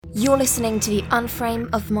You're listening to the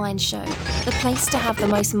Unframe of Mind Show, the place to have the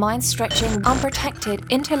most mind-stretching, unprotected,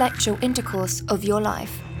 intellectual intercourse of your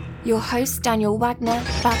life. Your host, Daniel Wagner,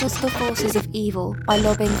 battles the forces of evil by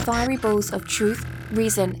lobbing fiery balls of truth,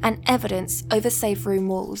 reason, and evidence over safe room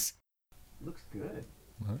walls. Looks good.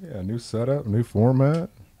 Oh, yeah, new setup, new format,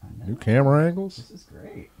 new camera angles. This is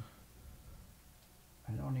great.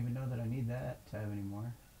 I don't even know that I need that tab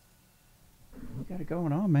anymore. We got it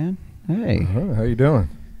going on, man. Hey. How you doing?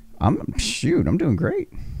 I'm doing great.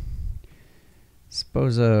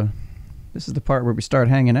 Suppose this is the part where we start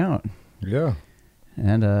hanging out. Yeah.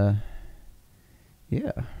 And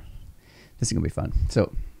yeah. This is gonna be fun.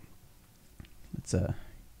 So let's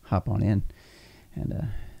hop on in and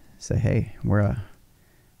say, hey, we're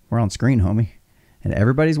on screen, homie. And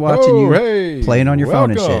everybody's watching you playing on your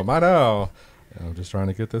phone and shit. I know. I'm just trying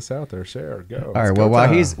to get this out there. Share, go. All right. Well, while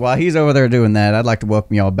he's over there doing that, I'd like to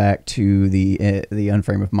welcome y'all back to the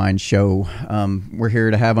Unframe of Mind show. We're here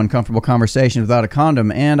to have uncomfortable conversations without a condom,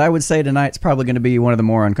 and I would say tonight's probably going to be one of the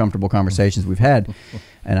more uncomfortable conversations we've had,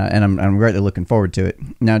 and I'm greatly looking forward to it.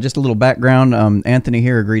 Now, just a little background. Anthony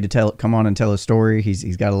here agreed to come on and tell his story.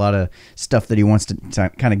 He's got a lot of stuff that he wants to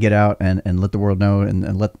kind of get out and let the world know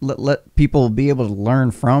and let people be able to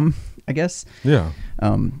learn from, I guess. Yeah.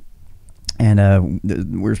 And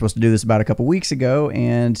we were supposed to do this about a couple weeks ago,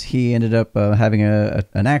 and he ended up having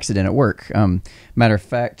an accident at work. Matter of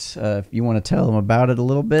fact, if you want to tell him about it a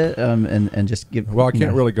little bit, and just give. Well, I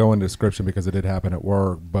can't really go into description because it did happen at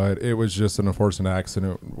work, but it was just an unfortunate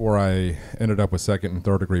accident where I ended up with second and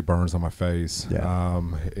third degree burns on my face. Yeah.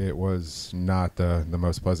 It was not the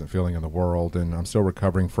most pleasant feeling in the world, and I'm still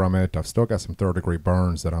recovering from it. I've still got some third degree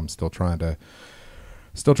burns that I'm still trying to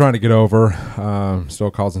get over,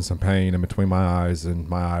 still causing some pain in between my eyes and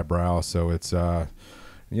my eyebrow. So it's,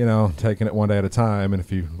 taking it one day at a time. And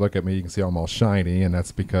if you look at me, you can see I'm all shiny. And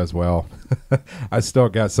that's because, well, I still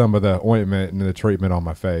got some of the ointment and the treatment on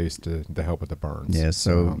my face to help with the burns. Yeah.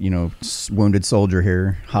 So, wounded soldier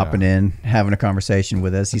here hopping in, having a conversation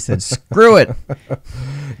with us. He said, screw it.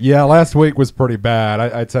 Yeah. Last week was pretty bad.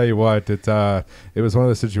 I tell you what, it was one of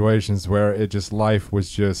the situations where life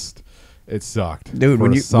was just, it sucked. Dude,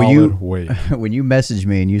 when you messaged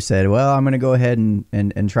me and you said, well, I'm going to go ahead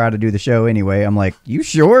and try to do the show anyway, I'm like, you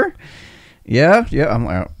sure? Yeah. I'm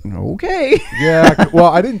like, okay. Yeah. Well,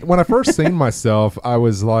 I didn't, when I first seen myself, I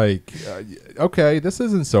was like, okay, this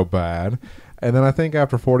isn't so bad. And then I think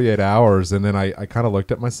after 48 hours, and then I kind of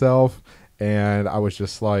looked at myself and I was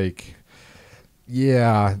just like,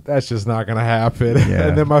 yeah, that's just not going to happen. Yeah.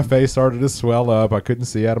 And then my face started to swell up. I couldn't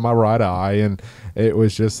see out of my right eye. And it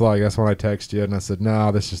was just like, that's when I texted you and I said,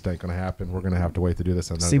 no, this just ain't going to happen. We're going to have to wait to do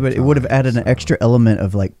this. See, but it would have added an extra element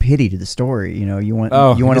of like pity to the story. You want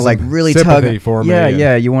to like really tug for me.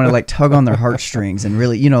 Yeah. You want to like tug on their heartstrings and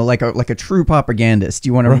really, like a true propagandist.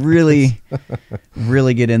 You want to really,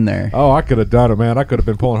 really get in there. Oh, I could have done it, man. I could have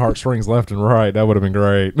been pulling heartstrings left and right. That would have been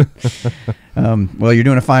great. Well, you're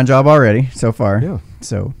doing a fine job already so far. Yeah.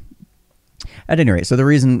 So, at any rate, so the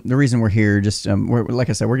reason we're here, just we're, like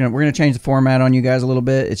I said, we're gonna change the format on you guys a little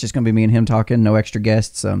bit. It's just gonna be me and him talking, no extra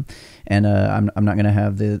guests. And I'm not gonna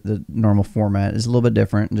have the normal format. It's a little bit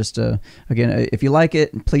different. Just again, if you like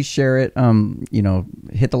it, please share it.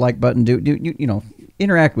 Hit the like button. Do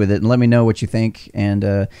interact with it and let me know what you think.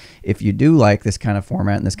 And if you do like this kind of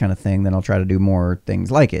format and this kind of thing, then I'll try to do more things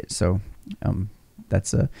like it. So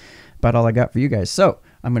that's about all I got for you guys. So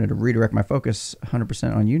I'm going to redirect my focus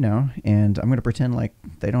 100% on you now, and I'm going to pretend like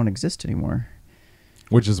they don't exist anymore.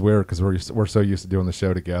 Which is weird because we're so used to doing the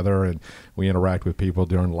show together, and we interact with people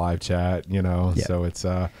during live chat, Yeah. So it's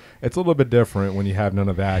a little bit different when you have none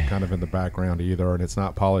of that kind of in the background either, and it's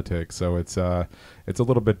not politics, so it's a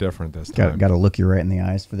little bit different this time. Got to look you right in the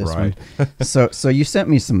eyes for this right. one. So you sent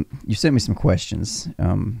me some questions.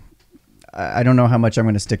 I don't know how much I'm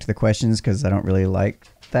going to stick to the questions because I don't really like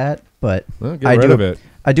that, but get rid of it.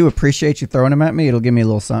 I do appreciate you throwing them at me. It'll give me a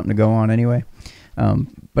little something to go on anyway.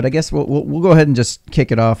 But I guess we'll go ahead and just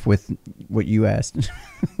kick it off with what you asked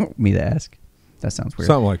me to ask. That sounds weird.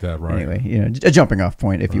 Something like that, right? Anyway, a jumping off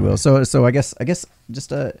point, if you will. So I guess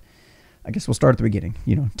just I guess we'll start at the beginning.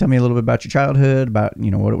 Tell me a little bit about your childhood, about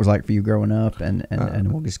what it was like for you growing up, and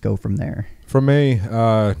we'll just go from there. For me,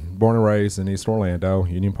 born and raised in East Orlando,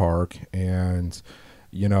 Union Park, and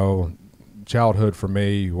childhood for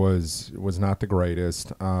me was not the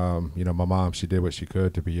greatest. My mom, she did what she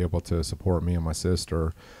could to be able to support me and my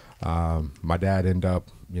sister. My dad ended up,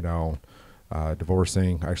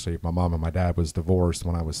 divorcing. Actually, my mom and my dad was divorced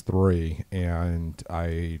when I was 3, and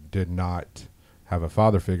I did not have a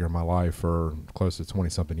father figure in my life for close to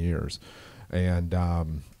 20-something years. And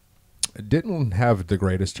Didn't have the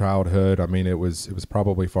greatest childhood. I mean, it was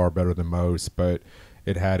probably far better than most, but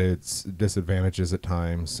it had its disadvantages at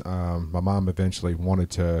times. My mom eventually wanted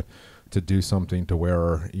to do something to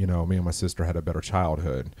where, you know, me and my sister had a better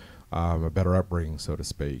childhood, a better upbringing, so to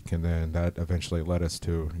speak. And then that eventually led us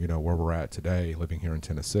to, you know, where we're at today, living here in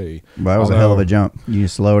Tennessee. Well, that was a hell of a jump. You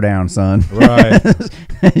slow down, son. Right.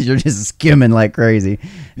 You're just skimming like crazy.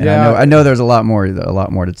 And Yeah. I know there's a lot more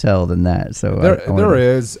to tell than that. So There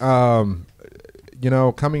is, you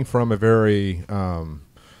know, coming from a very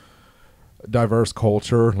diverse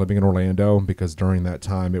culture, living in Orlando, because during that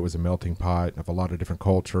time it was a melting pot of a lot of different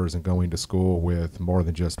cultures, and going to school with more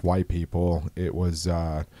than just white people. It was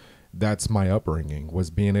that's my upbringing, was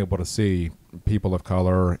being able to see people of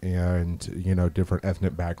color and, you know, different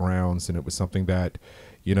ethnic backgrounds, and it was something that,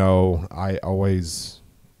 you know, I always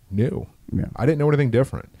knew. Yeah. I didn't know anything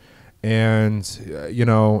different, and you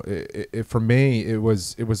know, for me, it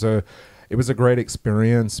was a great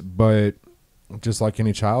experience, but just like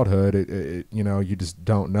any childhood, it you know, you just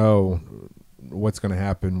don't know what's going to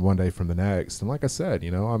happen one day from the next. And like I said,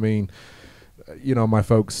 you know, I mean, you know, my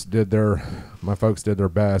folks did their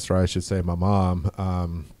best, or I should say my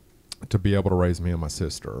mom, to be able to raise me and my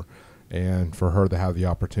sister, and for her to have the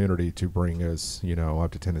opportunity to bring us, you know,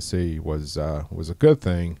 up to Tennessee was a good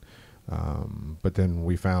thing. But then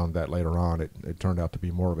we found that later on it turned out to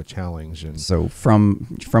be more of a challenge. And so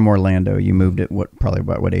from Orlando, you moved at what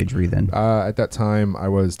age were you then? at that time, I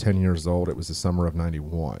was 10 years old. It was the summer of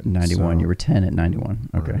 91. 91. So, You were 10 at 91.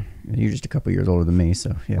 Okay. Right. You're just a couple years older than me,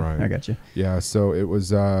 so yeah, Right. I got you. Yeah, so it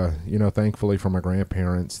was, you know, thankfully for my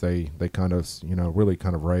grandparents, they kind of, you know, really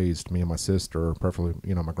kind of raised me and my sister. Preferably,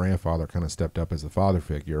 you know, my grandfather kind of stepped up as the father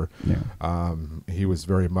figure. Yeah. He was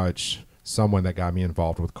very much someone that got me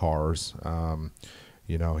involved with cars.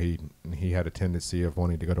 You know, he had a tendency of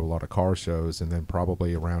wanting to go to a lot of car shows, and then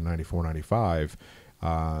probably around 94, 95,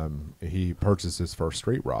 he purchased his first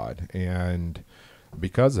street rod. And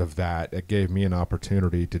because of that, it gave me an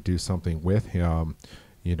opportunity to do something with him,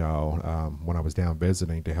 you know, when I was down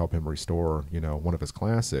visiting, to help him restore, you know, one of his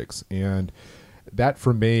classics. And that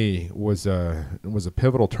for me was a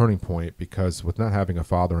pivotal turning point, because with not having a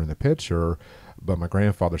father in the picture, but my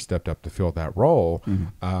grandfather stepped up to fill that role,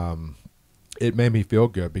 it made me feel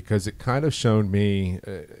good, because it kind of showed me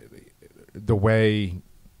the way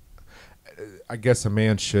I guess a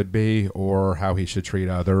man should be, or how he should treat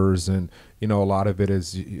others. And, you know, a lot of it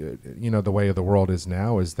is, you know, the way of the world is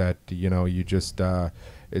now, is that, you know, you just,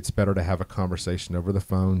 it's better to have a conversation over the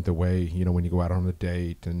phone, the way, you know, when you go out on a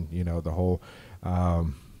date, and, you know, the whole,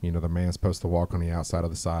 you know, the man's supposed to walk on the outside of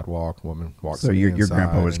the sidewalk, woman walks. So on the your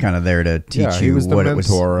grandpa inside. was kind of there to teach Yeah, he you was the what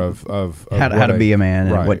mentor it was, of how to be a man,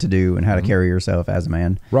 and right. what to do, and how to carry yourself as a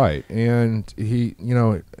man. Right. And he, you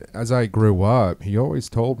know, as I grew up, he always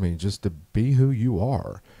told me just to be who you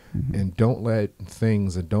are, and don't let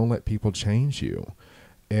things and don't let people change you.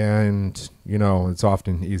 And, you know, it's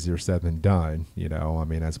often easier said than done. You know, I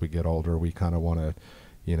mean, as we get older, we kind of want to,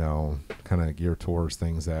 you know, kind of gear towards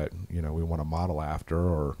things that, you know, we want to model after,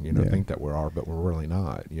 or, you know, think that we are, but we're really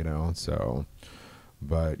not, you know. So,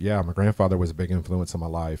 but yeah, my grandfather was a big influence in my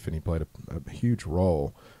life, and he played a huge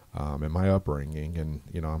role in my upbringing. And,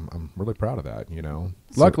 you know, I'm really proud of that, you know.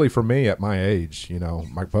 So, luckily for me, at my age, you know,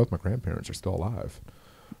 both my grandparents are still alive.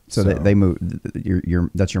 So they moved,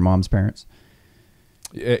 that's your mom's parents?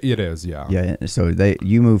 It is, yeah. Yeah. So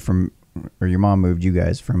your mom moved you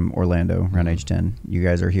guys from Orlando around age 10. You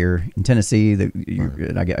guys are here in Tennessee.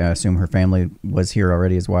 I assume her family was here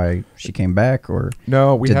already, is why she came back, or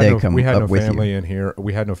no? We had no family in here.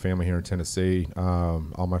 We had no family here in Tennessee.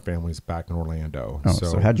 All my family's back in Orlando. Oh,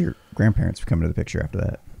 so how'd your grandparents come into the picture after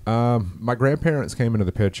that? My grandparents came into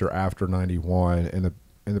the picture after 91,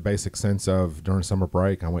 in the basic sense of, during summer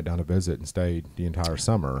break, I went down to visit and stayed the entire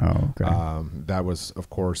summer. Oh, okay. That was,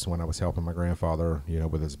 of course, when I was helping my grandfather, you know,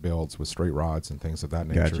 with his builds with street rods and things of that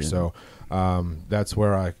nature. Gotcha. So that's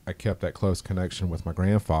where I kept that close connection with my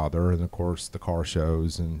grandfather, and of course the car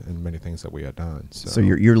shows and many things that we had done. So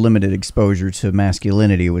your limited exposure to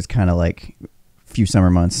masculinity was kind of like a few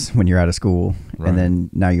summer months when you're out of school, Right. And then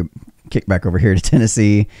now you're kicked back over here to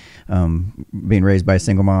Tennessee, being raised by a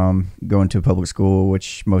single mom, going to a public school,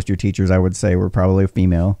 which most of your teachers, I would say, were probably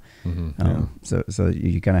female. Yeah. So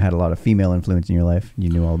you kind of had a lot of female influence in your life. You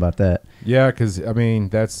knew all about that. Yeah, because I mean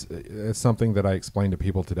that's something that I explain to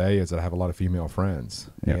people today, is that I have a lot of female friends,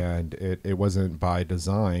 and it wasn't by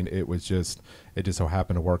design. It just so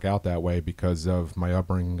happened to work out that way because of my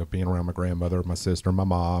upbringing of being around my grandmother, my sister, my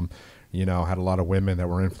mom. You know, had a lot of women that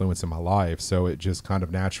were influencing my life, so it just kind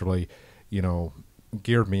of naturally, you know,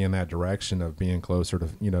 geared me in that direction of being closer to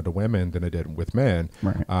to women than it did with men.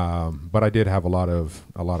 Right. But I did have a lot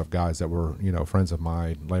of guys that were friends of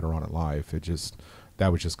mine later on in life.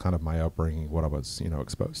 That was just kind of my upbringing, what I was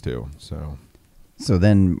exposed to. So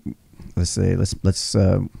then, let's what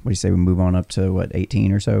do you say we move on up to what,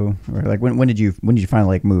 18 or so, or like when did you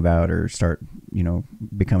finally like move out or start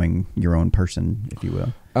becoming your own person, if you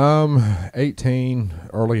will? 18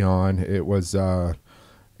 early on. It was kind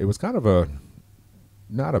of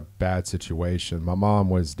not a bad situation. My mom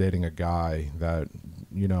was dating a guy that,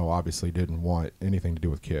 obviously didn't want anything to do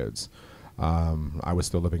with kids. I was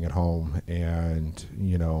still living at home, and,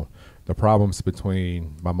 the problems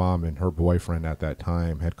between my mom and her boyfriend at that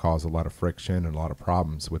time had caused a lot of friction and a lot of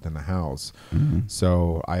problems within the house. Mm-hmm.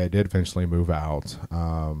 So I did eventually move out.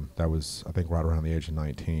 That was, I think, right around the age of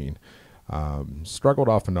 19. Struggled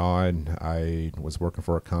off and on. I was working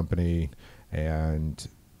for a company, and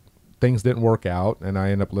things didn't work out, and I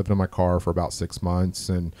ended up living in my car for about 6 months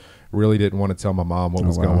and really didn't want to tell my mom what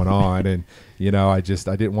was going on. And, I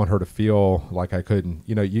didn't want her to feel like I couldn't,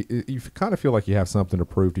 you kind of feel like you have something to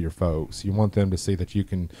prove to your folks. You want them to see that you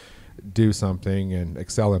can do something and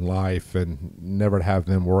excel in life and never have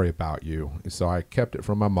them worry about you. So I kept it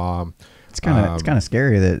from my mom. It's kind of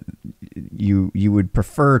scary that you would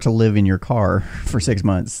prefer to live in your car for 6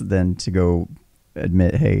 months than to go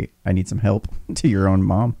admit, hey, I need some help to your own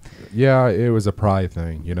mom. Yeah, it was a pride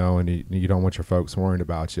thing, and you don't want your folks worrying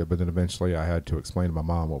about you. But then eventually I had to explain to my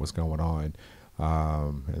mom what was going on.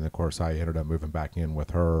 And of course I ended up moving back in with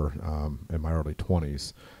her in my early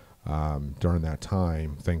 20s. During that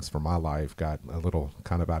time, things for my life got a little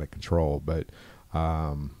kind of out of control. But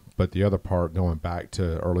the other part, going back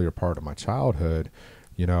to earlier part of my childhood,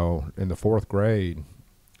 in the 4th grade,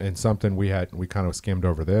 and something we kind of skimmed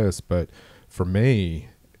over this, but for me,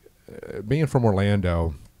 being from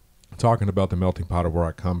Orlando, talking about the melting pot of where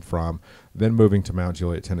I come from, then moving to Mount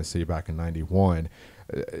Juliet, Tennessee back in 91,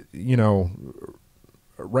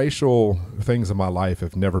 racial things in my life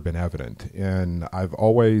have never been evident. And I've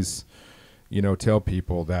always, tell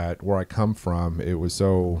people that where I come from, it was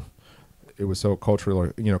so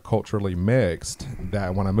culturally mixed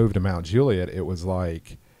that when I moved to Mount Juliet, it was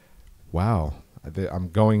like, wow,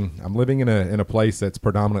 I'm living in a place that's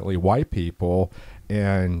predominantly white people,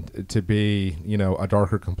 and to be, a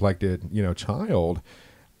darker complected, child,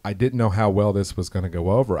 I didn't know how well this was going to go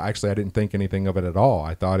over. Actually, I didn't think anything of it at all.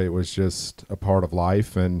 I thought it was just a part of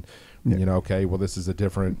life, and, okay, well, this is a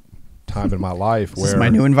different time in my life where this is my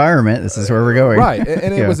new environment. This is where we're going. Right.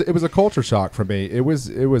 And it was a culture shock for me. It was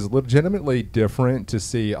legitimately different to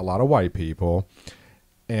see a lot of white people,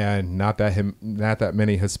 and not that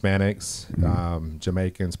many Hispanics,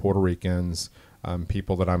 Jamaicans, Puerto Ricans,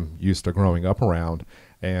 people that I'm used to growing up around,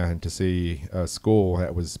 and to see a school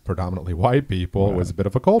that was predominantly white people was a bit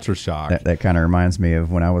of a culture shock. That kind of reminds me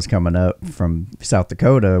of when I was coming up from South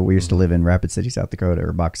Dakota. We used to live in Rapid City, South Dakota,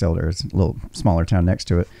 or Box Elder. It's a little smaller town next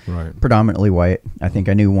to it. Right. Predominantly white. I think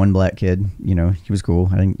I knew one black kid. He was cool.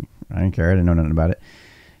 I didn't care. I didn't know nothing about it.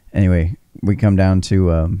 Anyway, we come down to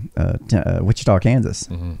Wichita, Kansas,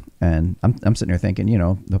 and I'm sitting there thinking,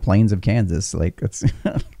 the plains of Kansas, like it's.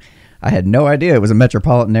 I had no idea it was a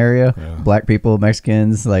metropolitan area. Yeah. Black people,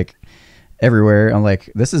 Mexicans, like everywhere. I'm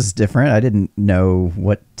like, this is different. I didn't know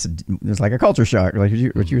what to do. It was like a culture shock, like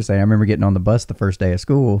what you were saying. I remember getting on the bus the first day of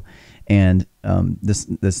school, and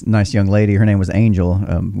this nice young lady, her name was Angel.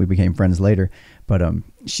 We became friends later, but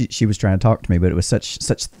she was trying to talk to me, but it was such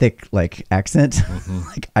thick like accent,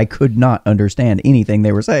 like I could not understand anything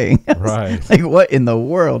they were saying. Right. Like, what in the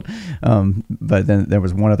world? But then there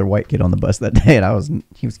was one other white kid on the bus that day, and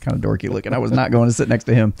he was kind of dorky looking. I was not going to sit next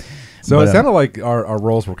to him. So it sounded like our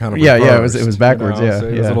roles were kind of reversed, it was backwards. So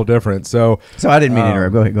it was a little different. So I didn't mean to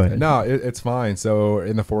interrupt. Go ahead. No, it's fine. So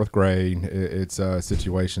in the 4th grade, it's a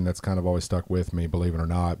situation that's kind of always stuck with me, believe it or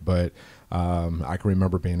not. But I can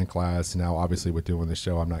remember being in class. Now, obviously, with doing the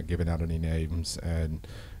show, I'm not giving out any names and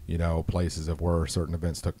places of where certain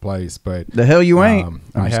events took place. But the hell you ain't.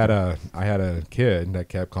 I had a kid that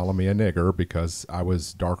kept calling me a nigger because I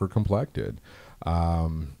was darker complected.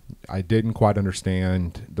 I didn't quite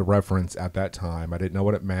understand the reference at that time. I didn't know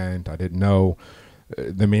what it meant. I didn't know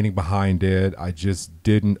the meaning behind it. I just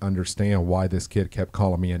didn't understand why this kid kept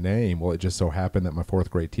calling me a name. Well, it just so happened that my 4th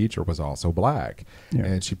grade teacher was also black,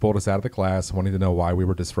 and she pulled us out of the class wanting to know why we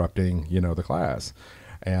were disrupting, the class.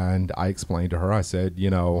 And I explained to her, I said,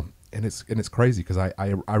 and it's crazy because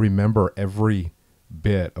I remember every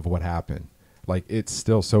bit of what happened. Like, it's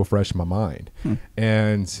still so fresh in my mind.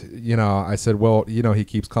 And, I said, well, he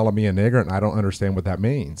keeps calling me a nigger, and I don't understand what that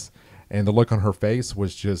means. And the look on her face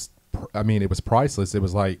was just, it was priceless. It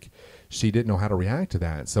was like she didn't know how to react to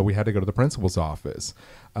that. So we had to go to the principal's office.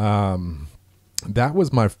 That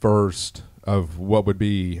was my first of what would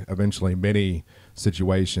be eventually many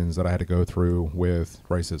situations that I had to go through with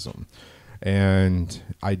racism. And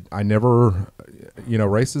I never,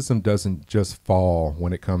 racism doesn't just fall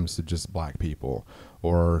when it comes to just black people,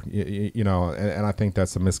 or, and I think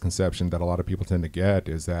that's a misconception that a lot of people tend to get,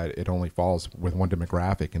 is that it only falls with one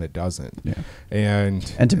demographic, and it doesn't. Yeah. And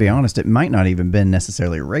to be honest, it might not even been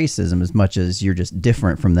necessarily racism as much as you're just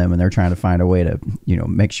different from them, and they're trying to find a way to,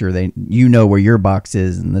 make sure where your box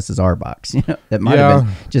is and this is our box. It might have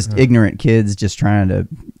been just ignorant kids just trying to,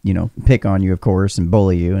 pick on you, of course, and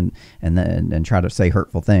bully you and try to say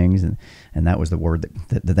hurtful things. And that was the word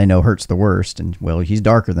that they know hurts the worst. And, well, he's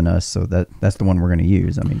darker than us, so that's the one we're going to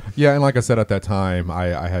use. I mean, yeah, and like I said, at that time,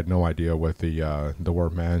 I had no idea what the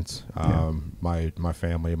word meant. My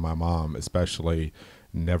family, my mom especially,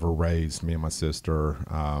 never raised me and my sister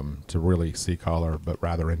to really see color, but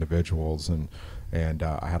rather individuals. And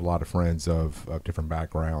I had a lot of friends of different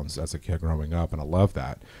backgrounds as a kid growing up, and I loved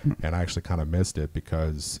that. And I actually kind of missed it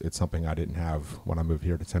because it's something I didn't have when I moved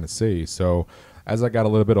here to Tennessee. So as I got a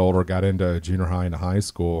little bit older, got into junior high and high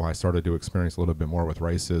school, I started to experience a little bit more with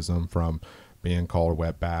racism, from being called a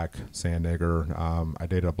wetback, sand nigger. I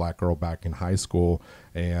dated a black girl back in high school,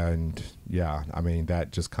 and that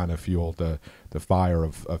just kind of fueled the fire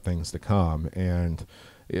of things to come. And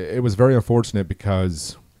it was very unfortunate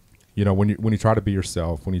because, when you try to be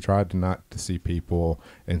yourself, when you try to not to see people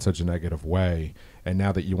in such a negative way, and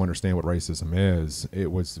now that you understand what racism is,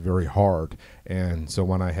 it was very hard. And so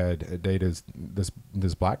when I had dated this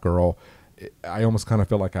black girl, I almost kind of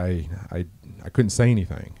felt like I couldn't say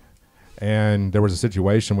anything. And there was a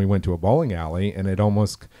situation, we went to a bowling alley, and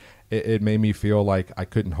it made me feel like I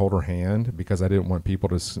couldn't hold her hand because I didn't want people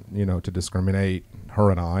to discriminate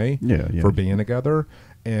her and I for being together.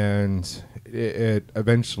 And it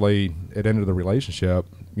eventually ended the relationship.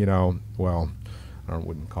 I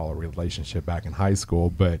wouldn't call it a relationship back in high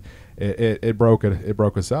school, but it broke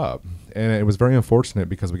us up, and it was very unfortunate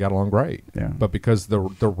because we got along great. Yeah. But because the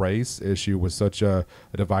race issue was such a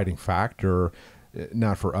dividing factor,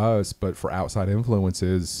 not for us, but for outside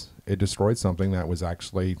influences, it destroyed something that was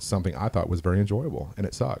actually something I thought was very enjoyable, and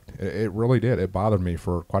it sucked. It really did. It bothered me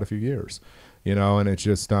for quite a few years, and it's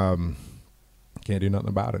just can't do nothing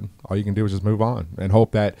about it. All you can do is just move on and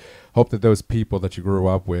hope that those people that you grew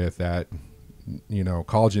up with that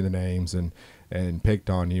called you the names and picked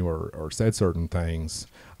on you or said certain things,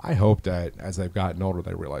 I hope that as they've gotten older,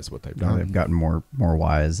 they realize what they've done. They've gotten more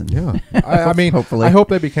wise. And I mean, hopefully. I hope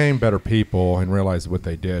they became better people and realized what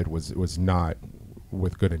they did was not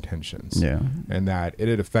with good intentions. Yeah. And that it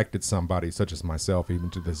had affected somebody such as myself even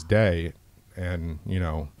to this day. And,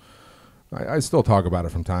 I still talk about it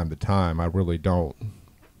from time to time. I really don't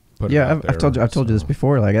put it out there. I've told you this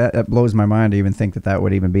before. Like that blows my mind to even think that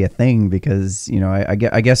would even be a thing, because,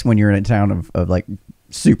 I guess when you're in a town of like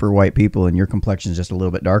super white people and your complexion is just a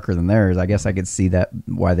little bit darker than theirs, I guess I could see that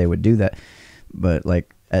why they would do that. But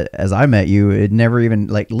like as I met you, it never even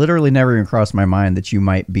literally never even crossed my mind that you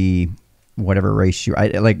might be whatever race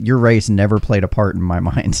your race never played a part in my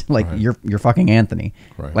mind. Like right. you're fucking Anthony.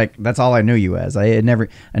 Right. Like that's all I knew you as. I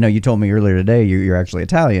know you told me earlier today you're actually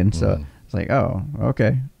Italian. So it's like, oh,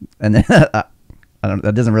 okay. And then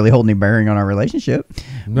that doesn't really hold any bearing on our relationship.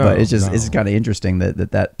 No, but it's kind of interesting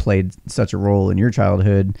that played such a role in your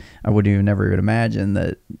childhood. I wouldn't even never imagine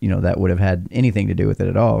that, that would have had anything to do with it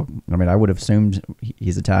at all. I mean, I would have assumed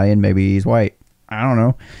he's Italian, maybe he's white. I don't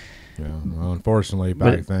know. Yeah, well, unfortunately,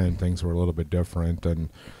 back then things were a little bit different, and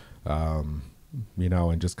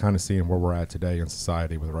and just kind of seeing where we're at today in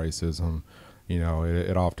society with racism,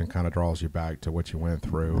 it often kind of draws you back to what you went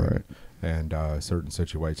through, right. and certain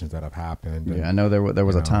situations that have happened. And, I know there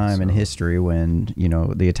was a time in history when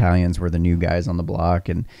the Italians were the new guys on the block,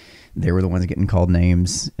 and they were the ones getting called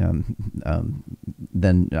names.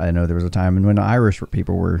 Then I know there was a time when Irish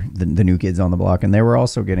people were the new kids on the block, and they were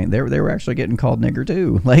also they were actually getting called nigger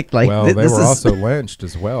too. They were also lynched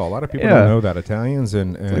as well. A lot of people don't know that Italians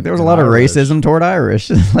and there was a lot of racism toward Irish.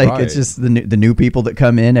 Right. It's just the new people that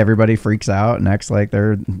come in, everybody freaks out and acts like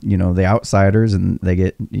they're the outsiders, and they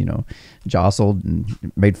get jostled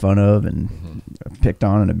and made fun of and picked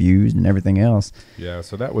on and abused and everything else. Yeah,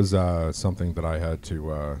 so that was something that I had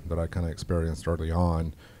to that I kind of experienced early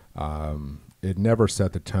on. It never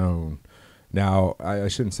set the tone. Now, I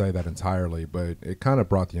shouldn't say that entirely, but it kind of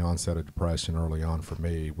brought the onset of depression early on for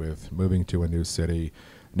me, with moving to a new city,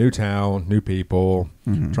 new town, new people,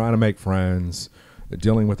 trying to make friends,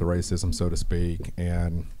 dealing with the racism, so to speak.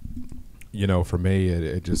 And, for me,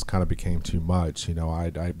 it just kind of became too much.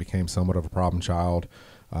 I became somewhat of a problem child.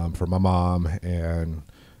 for my mom, and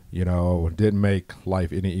didn't make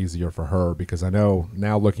life any easier for her, because I know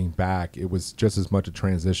now, looking back, it was just as much a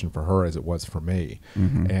transition for her as it was for me.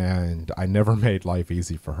 And I never made life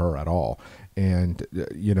easy for her at all. And,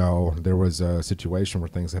 there was a situation where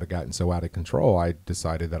things had gotten so out of control, I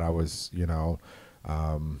decided that I was,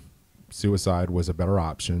 suicide was a better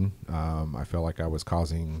option. I felt like I was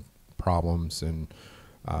causing problems, and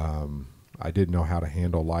I didn't know how to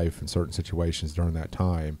handle life in certain situations during that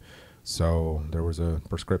time. So there was a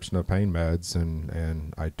prescription of pain meds,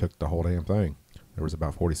 and I took the whole damn thing. There was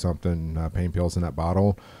about 40-something pain pills in that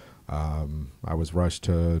bottle. I was rushed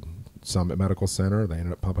to Summit Medical Center. They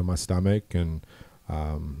ended up pumping my stomach, and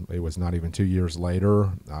it was not even 2 years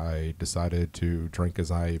later, I decided to drink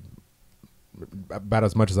about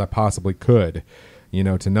as much as I possibly could,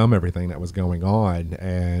 to numb everything that was going on.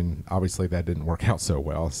 And obviously that didn't work out so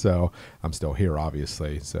well. So I'm still here,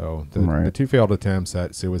 obviously. So the 2 failed attempts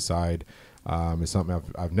at suicide is something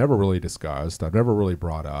I've never really discussed. I've never really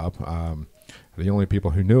brought up. The only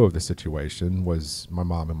people who knew of the situation was my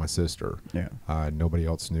mom and my sister. Yeah. Nobody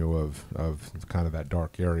else knew of kind of that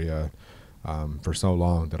dark area for so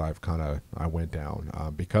long that I went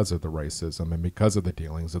down because of the racism and because of the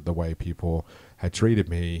dealings of the way people had treated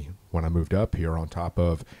me when I moved up here, on top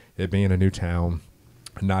of it being a new town,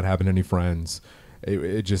 not having any friends.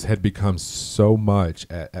 It just had become so much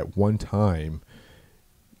at one time.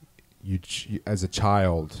 You as a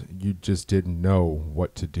child, you just didn't know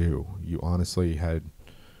what to do. You honestly had.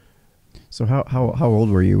 So how old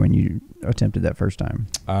were you when you attempted that first time?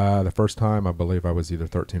 The first time, I believe I was either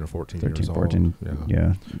 13 or 14 years 14, old.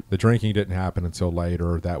 Yeah. The drinking didn't happen until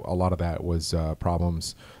later. A lot of that was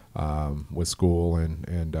problems with school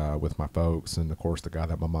and with my folks, and of course the guy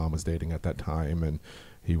that my mom was dating at that time, and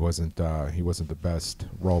he wasn't the best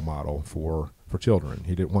role model for children.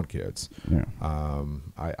 He didn't want kids. Yeah.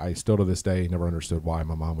 I still to this day never understood why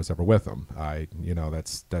my mom was ever with him.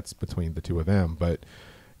 That's between the two of them, but.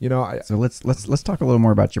 So let's talk a little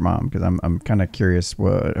more about your mom, because I'm kind of curious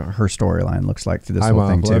what her storyline looks like through this whole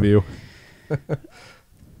thing too. Love you.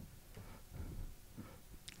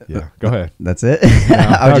 Yeah, go ahead. That's it.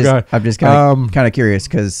 Yeah, I'm just kind of curious,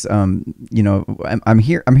 because I'm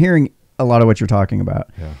hearing a lot of what you're talking about,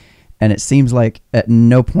 and it seems like at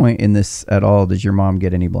no point in this at all does your mom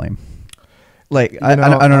get any blame. Like, I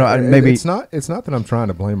don't know. Maybe it's not that I'm trying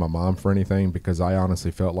to blame my mom for anything, because I honestly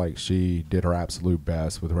felt like she did her absolute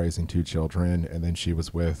best with raising 2 children, and then she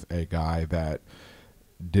was with a guy that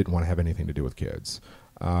didn't want to have anything to do with kids.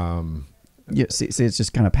 Yeah, see, it's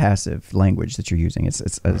just kind of passive language that you're using.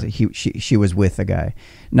 She was with a guy,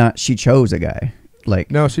 not she chose a guy.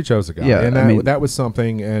 Like, no, she chose a guy. Yeah, and that was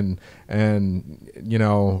something. And me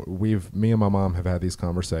and my mom have had these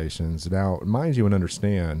conversations. Now, mind you and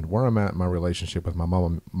understand, where I'm at in my relationship with my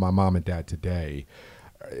mom and dad today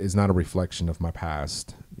is not a reflection of my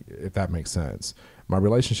past, if that makes sense. My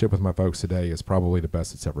relationship with my folks today is probably the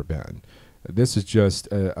best it's ever been. This is just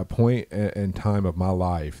a point in time of my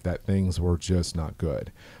life that things were just not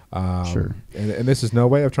good. Sure. And this is no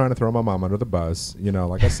way of trying to throw my mom under the bus,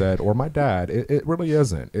 like I said, or my dad. It really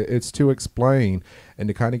isn't. It's to explain and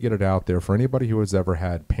to kind of get it out there for anybody who has ever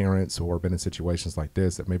had parents or been in situations like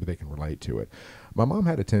this, that maybe they can relate to it. My mom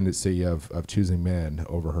had a tendency of choosing men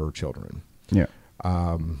over her children. Yeah.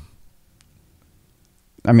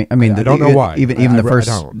 I mean, I don't know why. Even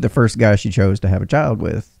the first guy she chose to have a child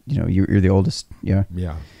with, you're the oldest. Yeah.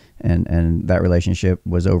 Yeah. And that relationship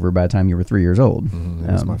was over by the time you were 3 years old. Mm-hmm.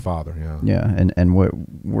 It was my father. Yeah. Yeah. And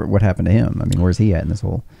what happened to him? I mean, where's he at in this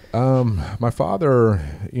whole? My father,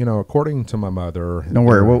 according to my mother. Don't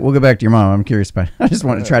worry. We'll go back to your mom. I'm curious about. I just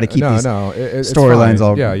want to try to keep these storylines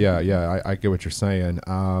all. Yeah. I get what you're saying.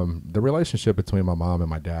 The relationship between my mom and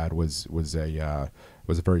my dad was a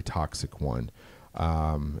very toxic one.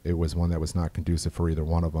 It was one that was not conducive for either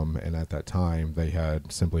one of them, and at that time they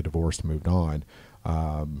had simply divorced and moved on.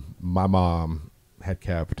 My mom had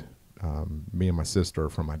kept me and my sister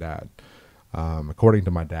from my dad. According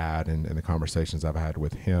to my dad and the conversations I've had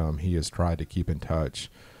with him, he has tried to keep in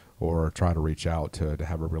touch or try to reach out to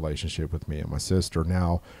have a relationship with me and my sister.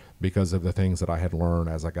 Now, because of the things that I had learned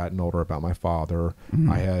as I gotten older about my father,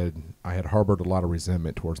 mm-hmm. I had harbored a lot of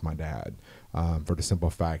resentment towards my dad, for the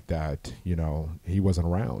simple fact that, he wasn't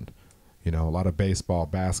around. A lot of baseball,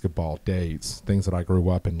 basketball, dates, things that I grew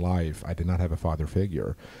up in life. I did not have a father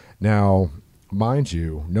figure. Now, mind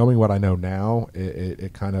you, knowing what I know now,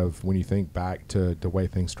 it kind of, when you think back to the way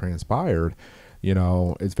things transpired,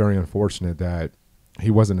 it's very unfortunate that he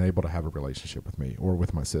wasn't able to have a relationship with me or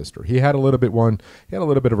with my sister. He had a little bit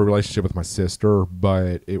of a relationship with my sister,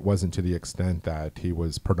 but it wasn't to the extent that he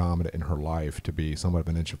was predominant in her life to be somewhat of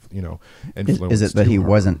an influence. Is it that he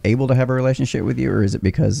wasn't able to have a relationship with you, or is it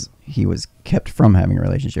because he was kept from having a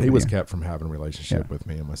relationship with you? He was kept from having a relationship with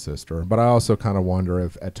me and my sister. But I also kind of wonder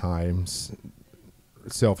if at times,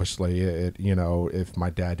 selfishly, if my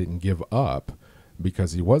dad didn't give up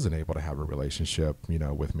because he wasn't able to have a relationship,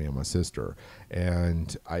 with me and my sister.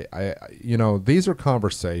 And I these are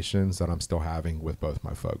conversations that I'm still having with both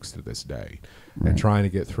my folks to this day, and trying to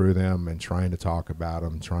get through them and trying to talk about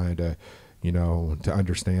them, trying to, to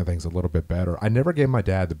understand things a little bit better. I never gave my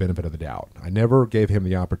dad the benefit of the doubt. I never gave him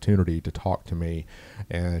the opportunity to talk to me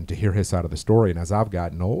and to hear his side of the story. And as I've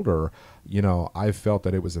gotten older, I felt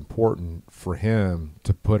that it was important for him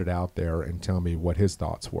to put it out there and tell me what his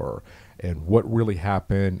thoughts were and what really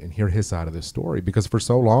happened and hear his side of the story. Because for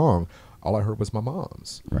so long, all I heard was my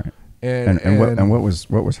mom's. Right. And what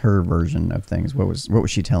was her version of things? What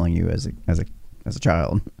was she telling you as a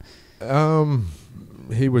child?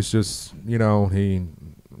 He was just, he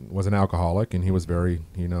was an alcoholic, and he was very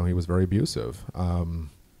abusive.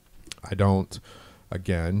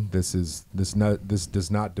 This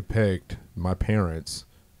does not depict my parents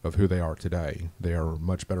of who they are today. They are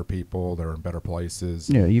much better people. They're in better places.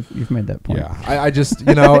 Yeah, you've made that point. Yeah, I just,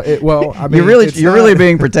 you're really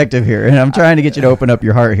being protective here, and I'm trying to get you to open up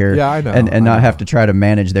your heart here. Yeah, I know, and not have to try to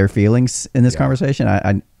manage their feelings in this conversation.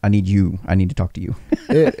 I need you. I need to talk to you,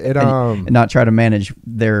 and not try to manage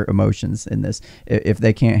their emotions in this. If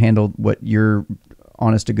they can't handle what your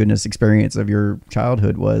honest to goodness experience of your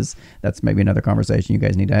childhood was, that's maybe another conversation you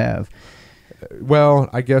guys need to have. Well,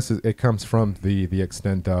 I guess it comes from the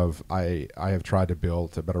extent of I have tried to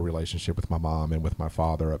build a better relationship with my mom and with my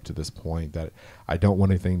father up to this point, that I don't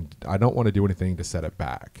want to do anything to set it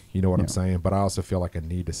back. You know what I'm saying? But I also feel like I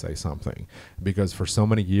need to say something, because for so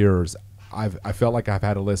many years I felt like I've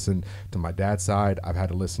had to listen to my dad's side, I've had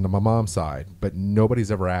to listen to my mom's side, but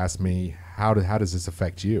nobody's ever asked me how does this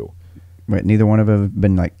affect you? Wait, neither one of them have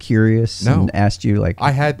been curious and asked you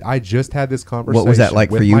I just had this conversation. What was that like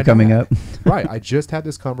for you coming up? Right. I just had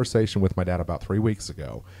this conversation with my dad about 3 weeks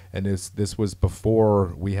ago. And this was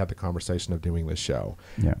before we had the conversation of doing this show.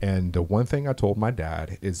 Yeah. And the one thing I told my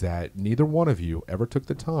dad is that neither one of you ever took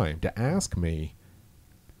the time to ask me,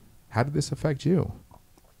 how did this affect you?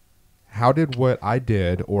 How did what I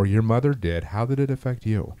did or your mother did, how did it affect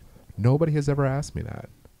you? Nobody has ever asked me that.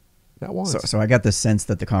 Not once. So I got the sense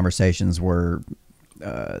that the conversations were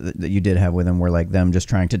that you did have with them were like them just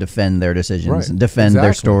trying to defend their decisions and defend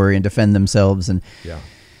their story and defend themselves. And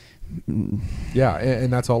and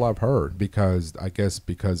that's all I've heard, because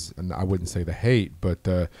and I wouldn't say the hate, but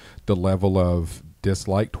the level of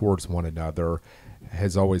dislike towards one another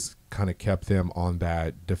has always kind of kept them on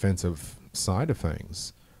that defensive side of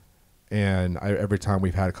things. And every time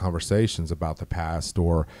we've had conversations about the past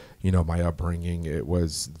or, my upbringing, it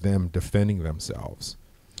was them defending themselves.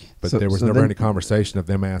 But there was never any conversation of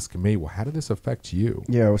them asking me, well, how did this affect you?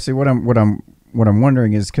 Yeah. Well, see, what I'm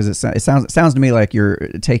wondering is, because it sounds to me like you're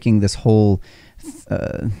taking this whole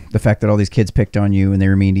the fact that all these kids picked on you and they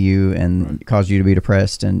were mean to you and caused you to be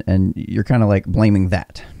depressed, and you're kind of blaming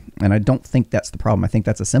that. And I don't think that's the problem. I think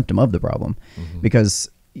that's a symptom of the problem, because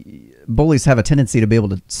bullies have a tendency to be able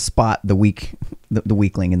to spot the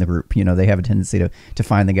weakling in the group. They have a tendency to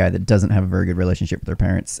find the guy that doesn't have a very good relationship with their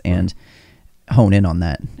parents and hone in on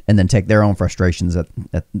that, and then take their own frustrations at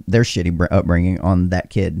their shitty upbringing on that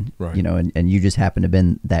kid. Right. And you just happen to have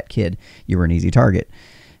been that kid. You were an easy target.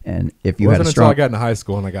 And if you had a strong, until I got into high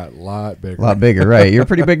school and I got a lot bigger, right? You're a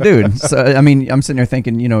pretty big dude. So I mean, I'm sitting there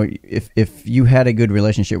thinking, if you had a good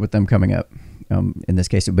relationship with them coming up, in this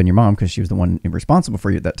case it would have been your mom, because she was the one responsible for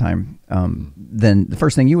you at that time, then the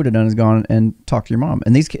first thing you would have done is gone and talked to your mom.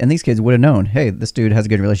 And these kids would have known, hey, this dude has a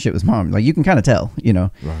good relationship with his mom. You can kind of tell, you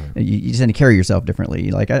just need to carry yourself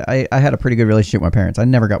differently. I had a pretty good relationship with my parents. I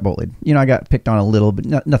never got bullied. I got picked on a little,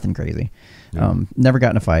 but nothing crazy. Yeah. Never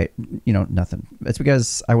got in a fight, nothing. It's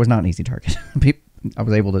because I was not an easy target. I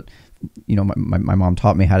was able to, my mom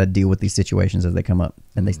taught me how to deal with these situations as they come up,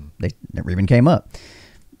 and they never even came up.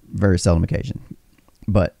 Very seldom occasion.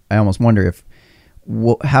 But I almost wonder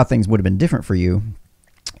how things would have been different for you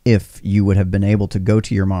if you would have been able to go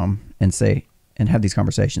to your mom and say, and have these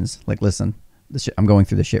conversations, listen, I'm going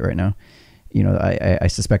through this shit right now. I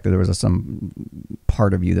suspect that there was some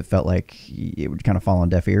part of you that felt like it would kind of fall on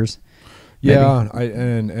deaf ears. Yeah,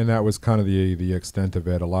 and that was kind of the extent of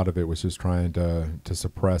it. A lot of it was just trying to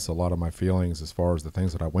suppress a lot of my feelings as far as the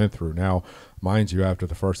things that I went through. Now, mind you, after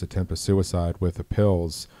the first attempt at suicide with the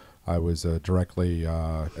pills, I was directly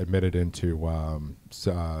admitted into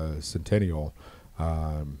Centennial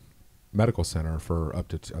Medical Center for up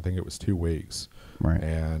to I think it was 2 weeks. Right.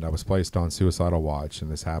 And I was placed on suicidal watch,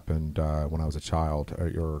 and this happened when I was a child,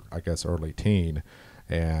 or I guess early teen.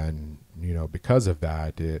 And because of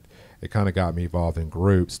that, it kind of got me involved in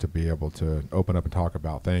groups to be able to open up and talk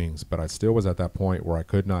about things. But I still was at that point where I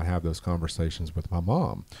could not have those conversations with my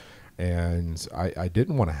mom, and I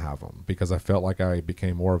didn't want to have them because I felt like I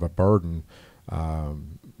became more of a burden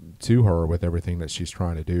to her with everything that she's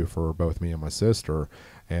trying to do for both me and my sister.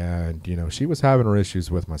 And she was having her issues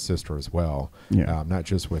with my sister as well. Yeah. Not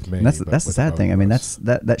just with me. And that's the sad thing. I mean,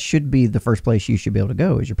 that should be the first place you should be able to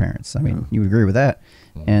go is your parents. I mean, you would agree with that.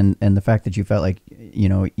 Mm-hmm. And the fact that you felt like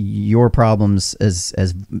your problems as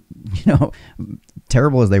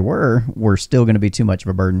terrible as they were still going to be too much of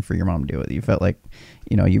a burden for your mom to deal with. You felt like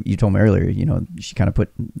you told me earlier, she kind of put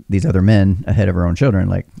these other men ahead of her own children,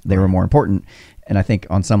 like they were more important. And I think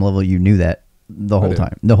on some level you knew that the whole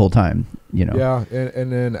time. Yeah.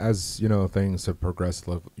 And then as, things have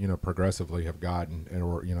progressively have gotten,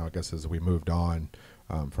 or, I guess as we moved on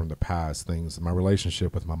from the past, my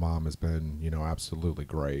relationship with my mom has been, absolutely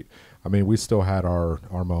great. I mean, we still had our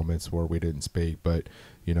moments where we didn't speak, but,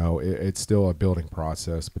 it's still a building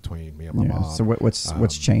process between me and my mom. So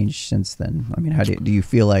what's changed since then? I mean, how do you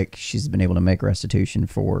feel like she's been able to make restitution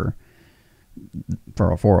for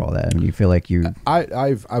all that? I mean, you feel like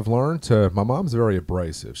I've learned my mom's very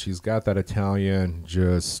abrasive. She's got that Italian,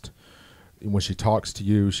 just when she talks to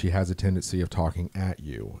you, she has a tendency of talking at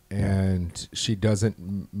you, and she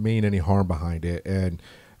doesn't mean any harm behind it. And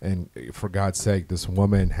for God's sake, this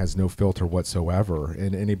woman has no filter whatsoever.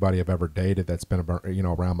 And anybody I've ever dated that's been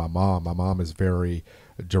around my mom is very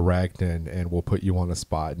direct and will put you on the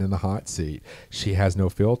spot and in the hot seat. She has no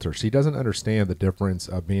filter. She doesn't understand the difference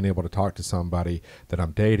of being able to talk to somebody that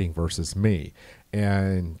I'm dating versus me.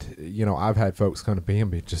 And, I've had folks come to me and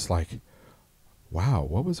be just like, wow,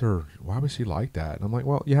 why was she like that? And I'm like,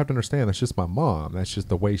 well, you have to understand, that's just my mom. That's just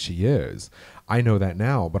the way she is. I know that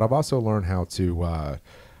now, but I've also learned how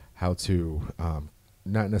to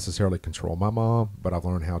not necessarily control my mom, but I've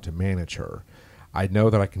learned how to manage her. I know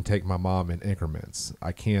that I can take my mom in increments.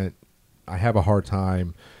 I have a hard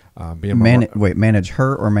time manage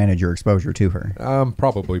her or manage your exposure to her?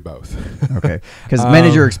 Probably both. Okay. Because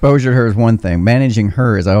manage your exposure to her is one thing. Managing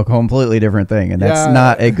her is a completely different thing, and that's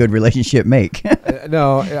not a good relationship make.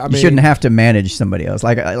 No, I mean, you shouldn't have to manage somebody else.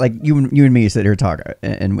 Like you and me sit here talk,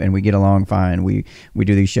 and we get along fine. We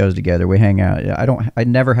do these shows together. We hang out. I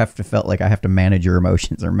never have to felt like I have to manage your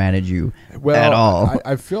emotions or manage you at all.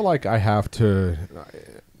 I feel like I have to.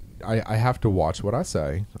 I have to watch what I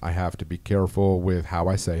say. I have to be careful with how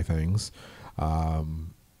I say things.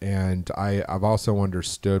 And I've also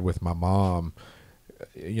understood with my mom,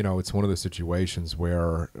 it's one of those situations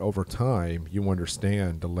where over time you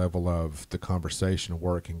understand the level of the conversation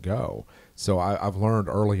where it can go. So I've learned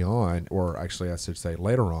early on, or actually I should say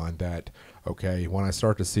later on, that, okay, when I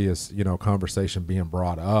start to see a conversation being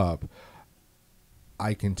brought up,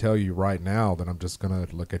 I can tell you right now that I'm just going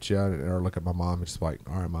to look at you or look at my mom and just like,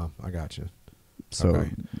 all right, Mom, I got you. So, okay.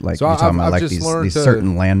 You're talking about like these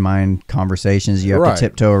certain landmine conversations you have to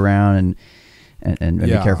tiptoe around and be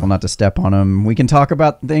careful not to step on them. We can talk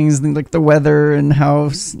about things like the weather and how,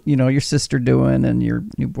 your sister doing and your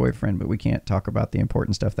new boyfriend, but we can't talk about the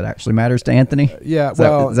important stuff that actually matters to Anthony. Yeah. Is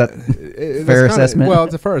that fair assessment? Well,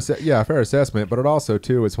 it's a fair assessment, but it also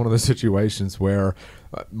too, it's one of those situations where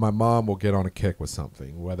my mom will get on a kick with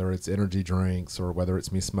something, whether it's energy drinks or whether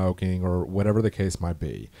it's me smoking or whatever the case might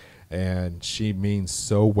be. And she means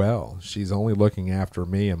so well. She's only looking after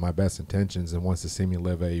me and my best intentions and wants to see me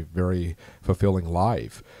live a very fulfilling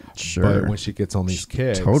life. Sure. But when she gets on these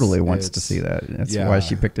kicks, she totally wants to see that. That's why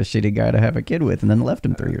she picked a shitty guy to have a kid with and then left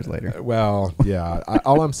him 3 years later. Well, yeah.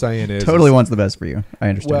 All I'm saying is totally wants the best for you. I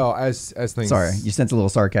understand. Well, as things. Sorry, you sense a little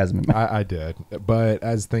sarcasm in me. I did, but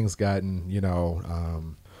as things gotten,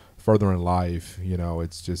 further in life,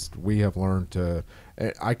 it's just we have learned to.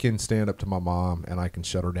 I can stand up to my mom and I can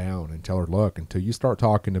shut her down and tell her, look, until you start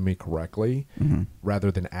talking to me correctly, rather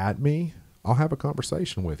than at me, I'll have a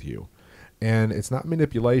conversation with you. And it's not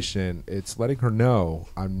manipulation. It's letting her know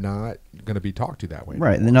I'm not going to be talked to that way.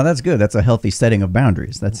 Right. Now that's good. That's a healthy setting of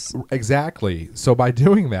boundaries. That's exactly. So by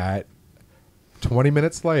doing that, 20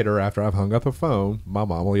 minutes later, after I've hung up the phone, my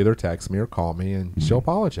mom will either text me or call me and she'll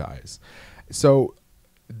apologize. So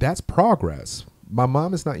that's progress. My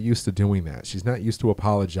mom is not used to doing that. She's not used to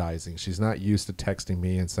apologizing. She's not used to texting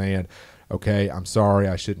me and saying, okay, I'm sorry,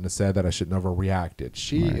 I shouldn't have said that. I shouldn't have overreacted.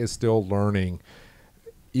 She is still learning,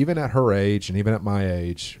 even at her age and even at my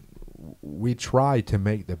age, we try to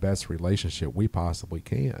make the best relationship we possibly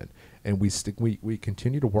can, and we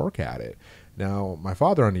continue to work at it. Now, my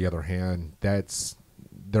father, on the other hand,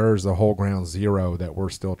 there's a whole ground zero that we're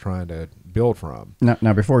still trying to build from.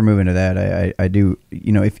 Now, before we move into that, I do,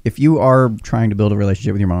 if you are trying to build a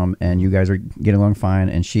relationship with your mom and you guys are getting along fine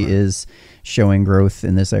and she is showing growth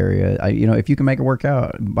in this area, if you can make it work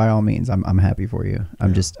out, by all means, I'm happy for you.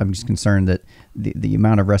 I'm just concerned that the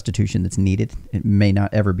amount of restitution that's needed, it may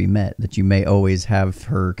not ever be met, that you may always have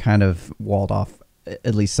her kind of walled off,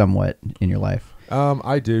 at least somewhat, in your life.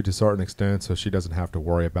 I do, to a certain extent, so she doesn't have to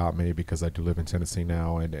worry about me, because I do live in Tennessee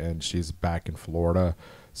now, and she's back in Florida.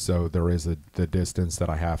 So there is the distance that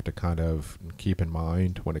I have to kind of keep in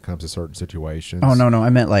mind when it comes to certain situations. Oh, no, I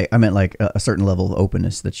meant like a certain level of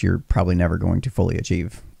openness that you're probably never going to fully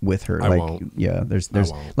achieve with her. I like, won't. Yeah, there's I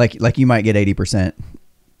won't. like you might get 80%.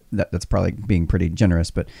 That's probably being pretty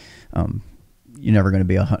generous, but you're never going to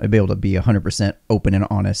be able to be 100% open and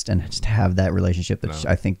honest and just have that relationship that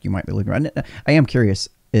I think you might be looking around. I am curious,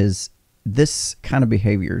 is this kind of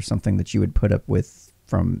behavior something that you would put up with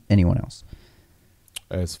from anyone else?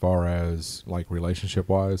 As far as like relationship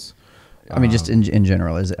wise, I mean, just in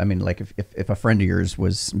general, is it, I mean, like if a friend of yours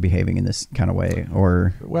was behaving in this kind of way,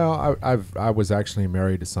 or well, I was actually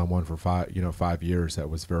married to someone for 5 years that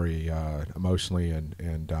was very emotionally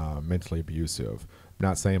and mentally abusive. I'm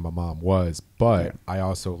not saying my mom was, but I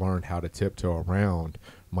also learned how to tiptoe around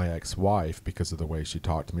my ex-wife because of the way she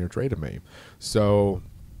talked to me or treated me. So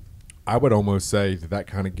I would almost say that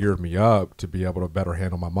kind of geared me up to be able to better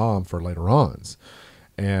handle my mom for later ons.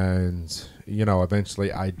 And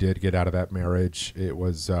eventually I did get out of that marriage. It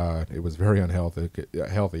was very unhealthy,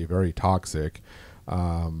 very toxic.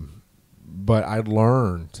 But I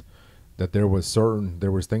learned that there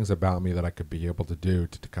was things about me that I could be able to do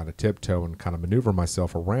to kind of tiptoe and kind of maneuver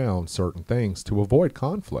myself around certain things to avoid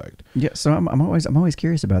conflict. Yeah. So I'm always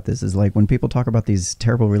curious about this. Is like when people talk about these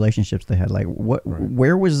terrible relationships they had, like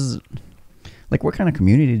where was, like, what kind of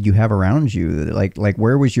community did you have around you? Like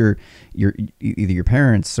where was your either your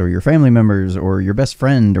parents or your family members or your best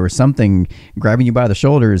friend or something grabbing you by the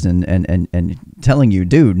shoulders and telling you,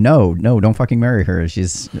 dude, no, don't fucking marry her.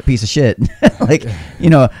 She's a piece of shit. Like,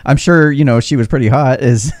 I'm sure, she was pretty hot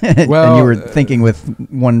and you were thinking with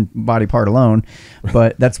one body part alone,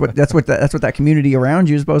 but that's what that community around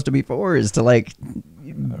you is supposed to be for, is to like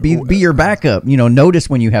be your backup. Notice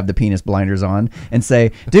when you have the penis blinders on and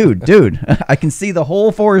say, dude, I can see the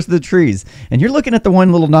whole forest of the trees and you're looking at the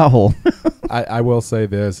one little knothole. I will say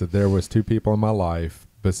this, that there was two people in my life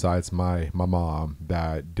besides my mom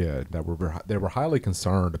they were highly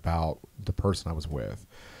concerned about the person I was with.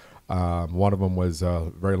 One of them was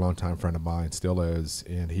a very long time friend of mine, still is,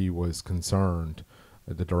 and he was concerned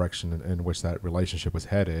the direction in which that relationship was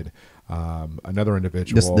headed. Another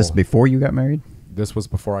individual. This before you got married? This was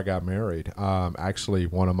before I got married. Actually,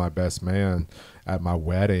 one of my best men at my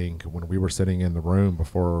wedding, when we were sitting in the room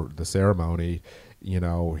before the ceremony,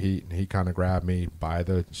 he kind of grabbed me by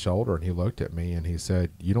the shoulder and he looked at me and he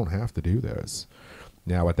said, "You don't have to do this."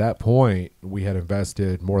 Now, at that point, we had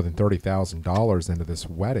invested more than $30,000 into this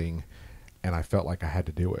wedding, and I felt like I had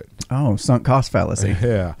to do it. Oh, sunk cost fallacy.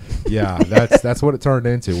 Yeah. That's what it turned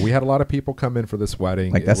into. We had a lot of people come in for this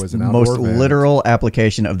wedding. Like, that's it was an the most outdoor event. literal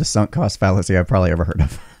application of the sunk cost fallacy I've probably ever heard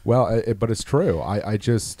of. Well, but it's true. I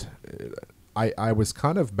was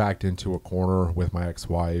kind of backed into a corner with my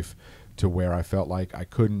ex-wife to where I felt like I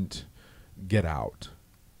couldn't get out.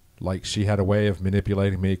 Like, she had a way of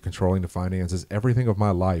manipulating me, controlling the finances. Everything of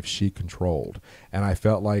my life she controlled. And I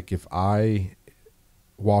felt like if I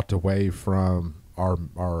walked away from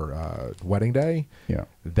our wedding day,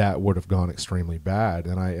 that would have gone extremely bad.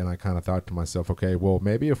 And I kind of thought to myself, okay, well,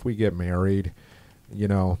 maybe if we get married,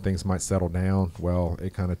 things might settle down. Well,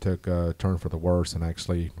 it kind of took a turn for the worse and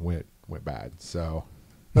actually went bad. So,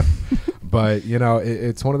 but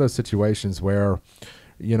it's one of those situations where,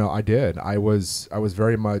 I was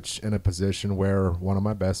very much in a position where one of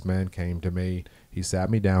my best men came to me. He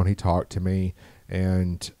sat me down, he talked to me,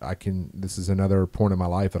 and this is another point in my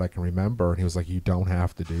life that I can remember. And he was like, "You don't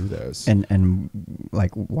have to do this." And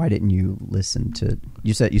like, why didn't you listen to,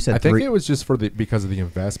 you said, I think it was just because of the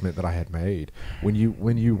investment that I had made. When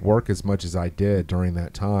you work as much as I did during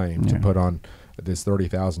that time to put on this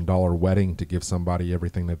 $30,000 wedding to give somebody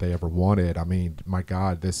everything that they ever wanted. I mean, my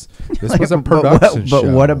God, this was a production show.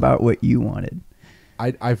 But what about what you wanted?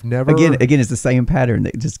 I've never... Again, it's the same pattern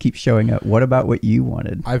that just keeps showing up. What about what you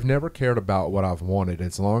wanted? I've never cared about what I've wanted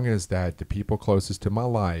as long as that the people closest to my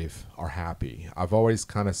life are happy. I've always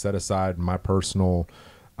kind of set aside my personal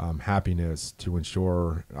happiness to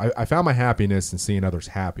ensure... I found my happiness in seeing others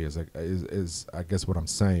happy is I guess what I'm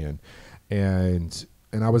saying. and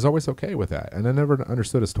I was always okay with that, and I never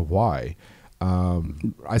understood as to why.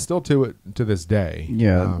 I still do it to this day.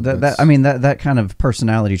 Yeah, that kind of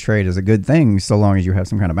personality trait is a good thing so long as you have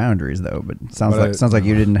some kind of boundaries, though. But it sounds like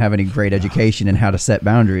you didn't have any great education in how to set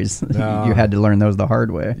boundaries. No. You had to learn those the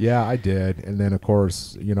hard way. Yeah, I did, and then of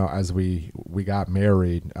course, as we got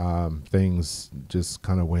married, things just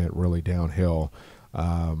kind of went really downhill.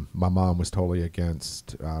 My mom was totally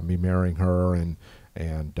against me marrying her, and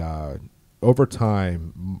over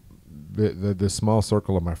time, the small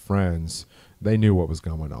circle of my friends, they knew what was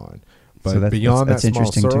going on. But so beyond that's that small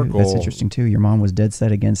interesting circle, too. That's interesting too. Your mom was dead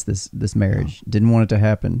set against this marriage. Didn't want it to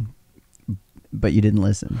happen, but you didn't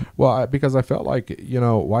listen. Well, because I felt like,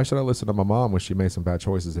 why should I listen to my mom when she made some bad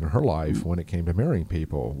choices in her life when it came to marrying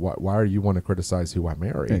people? Why are you want to criticize who I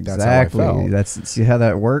married? Exactly. That's how I felt. See how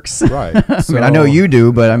that works? Right. I mean, I know you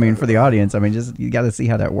do, but I mean, for the audience, I mean, just you got to see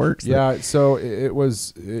how that works. Yeah. So it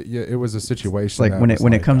was a situation. It's like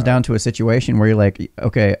when it comes down to a situation where you're like,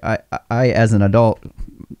 okay, I as an adult,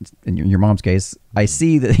 in your mom's case, I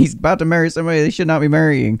see that he's about to marry somebody they should not be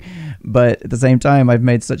marrying, but at the same time, I've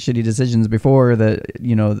made such shitty decisions before that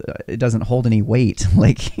it doesn't hold any weight.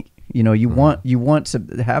 Like you want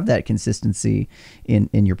to have that consistency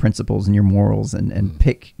in your principles and your morals and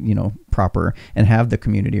pick proper and have the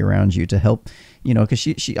community around you to help. Because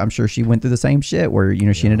she I'm sure she went through the same shit where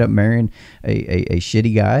she ended up marrying a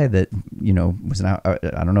shitty guy that was I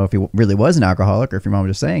don't know if he really was an alcoholic or if your mom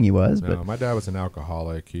was just saying he was. No, but my dad was an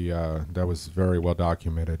alcoholic. He that was very well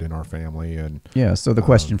documented in our family. And yeah, so the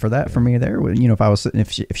question for me there was,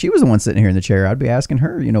 if she was the one sitting here in the chair, I'd be asking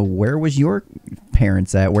her, where was your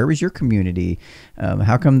parents at? Where was your community?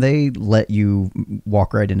 How come they let you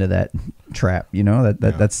walk right into that trap?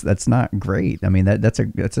 That's not great. I mean, that's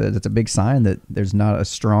a big sign that there's not a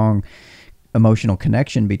strong emotional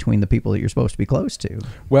connection between the people that you're supposed to be close to.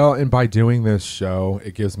 Well, and by doing this show,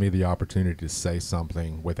 it gives me the opportunity to say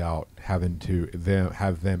something without having to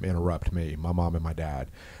have them interrupt me, my mom and my dad.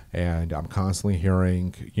 And I'm constantly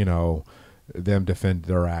hearing, them defend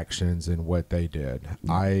their actions and what they did.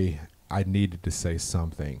 I needed to say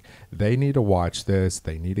something. They need to watch this.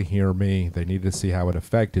 They need to hear me. They need to see how it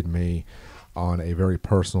affected me on a very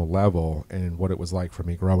personal level and what it was like for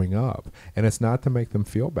me growing up. And it's not to make them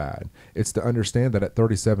feel bad. It's to understand that at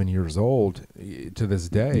 37 years old, to this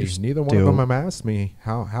day, neither one of them have asked me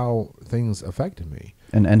how things affected me.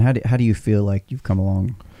 And how do you feel like you've come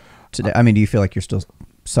along today? I mean, do you feel like you're still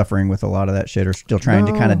suffering with a lot of that shit or still trying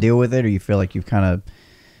to kind of deal with it? Or you feel like you've kind of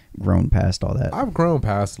grown past all that? I've grown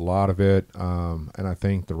past a lot of it, and I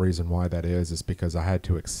think the reason why that is because I had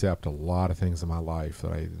to accept a lot of things in my life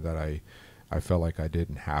that I felt like I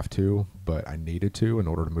didn't have to, but I needed to in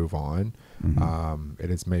order to move on. Mm-hmm. It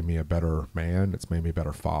has made me a better man. It's made me a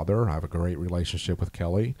better father. I have a great relationship with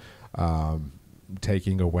Kelly.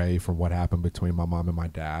 Taking away from what happened between my mom and my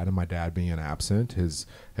dad being absent has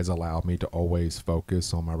allowed me to always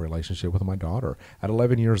focus on my relationship with my daughter. At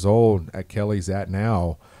 11 years old, at Kelly's at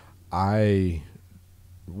now, I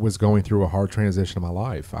was going through a hard transition in my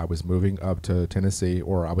life. I was moving up to Tennessee,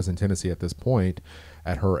 or I was in Tennessee at this point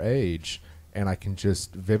at her age. And I can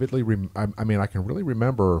just vividly, I can really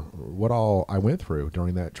remember what all I went through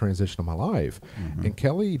during that transition of my life. Mm-hmm. And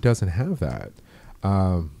Kelly doesn't have that.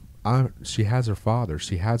 She has her father.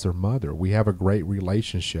 She has her mother. We have a great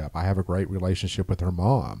relationship. I have a great relationship with her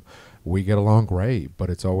mom. We get along great, but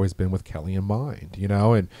it's always been with Kelly in mind,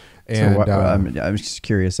 And so I'm just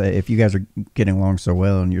curious, if you guys are getting along so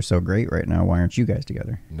well and you're so great right now, why aren't you guys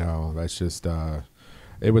together? No, that's just...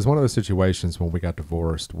 It was one of those situations when we got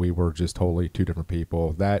divorced. We were just totally two different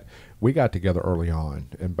people. That we got together early on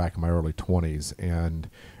and back in my early 20s, and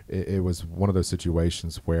it was one of those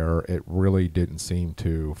situations where it really didn't seem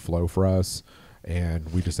to flow for us,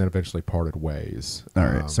 and we just eventually parted ways. All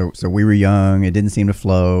right. So we were young. It didn't seem to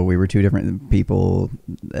flow. We were two different people.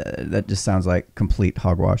 That just sounds like complete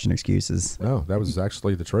hogwash and excuses. No, that was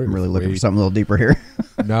actually the truth. I'm really looking for something a little deeper here.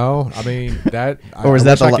 No, I mean that. Or was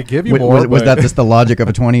I could give you more. Was that just the logic of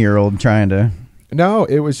a 20-year-old trying to? No,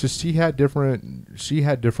 it was just she had different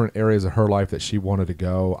areas of her life that she wanted to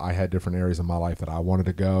go. I had different areas of my life that I wanted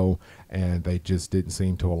to go, and they just didn't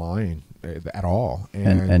seem to align at all.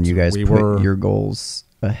 And you guys put your goals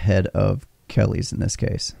ahead of Kelly's in this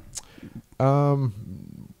case.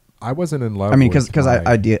 I wasn't in love. I mean, because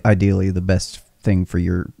ideally the best thing for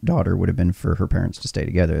your daughter would have been for her parents to stay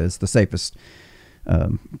together. It's the safest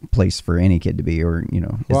place for any kid to be, or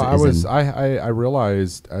I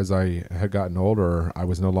realized as I had gotten older, I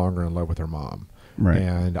was no longer in love with her mom. Right.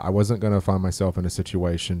 And I wasn't going to find myself in a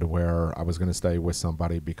situation to where I was going to stay with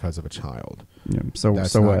somebody because of a child. Yeah. So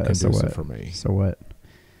that's so not what? conducive So what? for me. So what?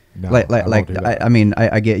 No, I won't do that. I mean,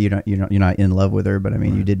 I get you're not in love with her, but I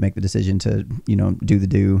mean, you did make the decision to,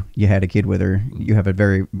 do. You had a kid with her. You have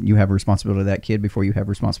a responsibility to that kid before you have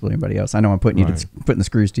responsibility to anybody else. I know I'm putting the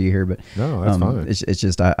screws to you here, but no, that's fine. It's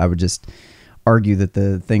just I would just argue that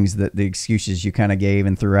the excuses you kind of gave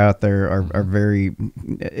and threw out there are very,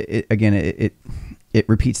 it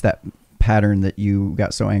repeats that pattern that you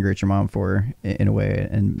got so angry at your mom for in a way,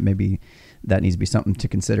 and maybe that needs to be something to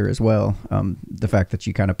consider as well. The fact that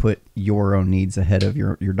you kind of put your own needs ahead of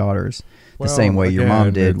your daughter's, the same way your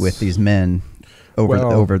mom did with these men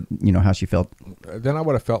over how she felt. Then I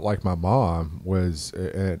would have felt like my mom was,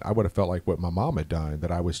 and I would have felt like what my mom had done,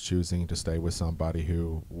 that I was choosing to stay with somebody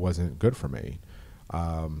who wasn't good for me.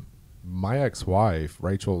 My ex-wife,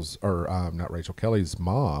 Kelly's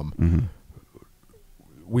mom,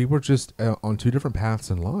 we were just on two different paths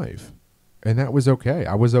in life. And that was okay.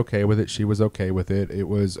 I was okay with it. She was okay with it. It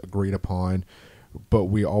was agreed upon. But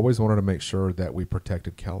we always wanted to make sure that we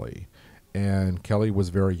protected Kelly. And Kelly was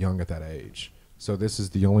very young at that age. So this is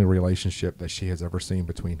the only relationship that she has ever seen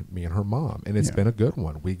between me and her mom. And it's been a good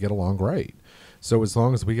one. We get along great. So as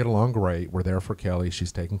long as we get along great, we're there for Kelly.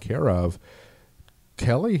 She's taken care of.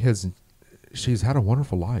 She's had a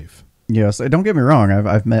wonderful life. Yes, don't get me wrong.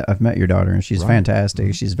 I've met your daughter, and she's fantastic.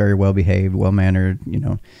 Mm-hmm. She's very well behaved, well mannered.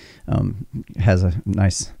 Has a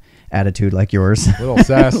nice attitude like yours. A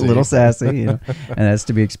little sassy, and that's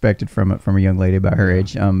to be expected from a young lady about her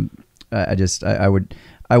age.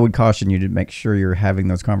 I would caution you to make sure you're having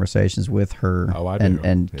those conversations with her,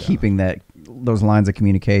 and keeping those lines of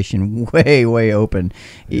communication way open,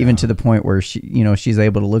 even to the point where she's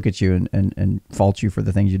able to look at you and fault you for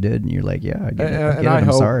the things you did, and you're like, I get it.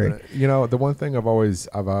 I'm sorry. The one thing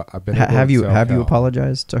I've been have you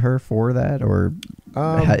apologized to her for that, or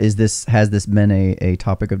has this been a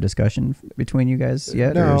topic of discussion between you guys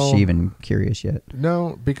yet, or is she even curious yet?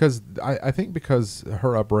 No, because I think because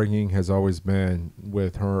her upbringing has always been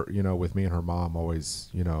with her, with me and her mom, always,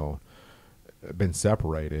 been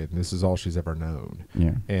separated, and this is all she's ever known.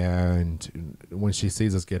 Yeah. And when she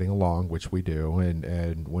sees us getting along, which we do,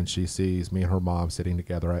 and when she sees me and her mom sitting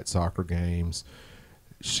together at soccer games,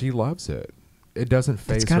 she loves it. It doesn't faze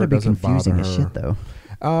her. It's got to be confusing as shit, though.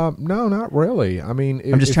 No, not really. I mean,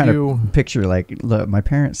 I'm just trying to picture, look, my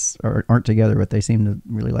parents aren't together, but they seem to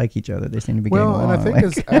really like each other. They seem to be getting along. And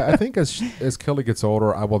I think as Kelly gets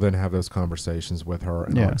older, I will then have those conversations with her,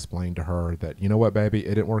 and I'll explain to her that, you know what, baby,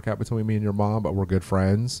 it didn't work out between me and your mom, but we're good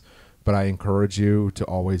friends. But I encourage you to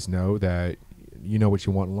always know that you know what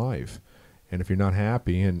you want in life. And if you're not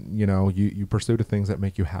happy, and, you pursue the things that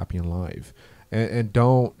make you happy in life. And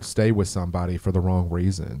don't stay with somebody for the wrong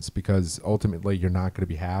reasons, because ultimately you're not going to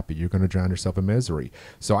be happy. You're going to drown yourself in misery.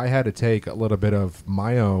 So I had to take a little bit of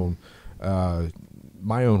my own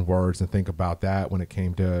words and think about that when it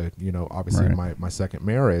came to, obviously my second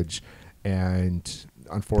marriage. And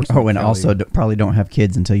unfortunately, and Kelly, also probably don't have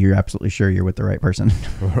kids until you're absolutely sure you're with the right person.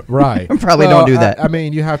 Right. Probably don't do that. I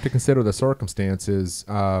mean, you have to consider the circumstances.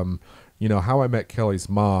 How I met Kelly's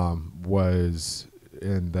mom was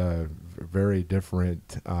in the very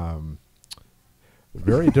different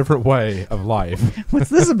way of life.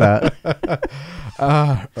 What's this about?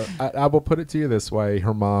 I will put it to you this way.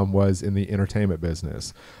 Her mom was in the entertainment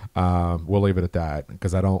business. We'll leave it at that,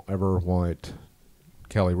 because I don't ever want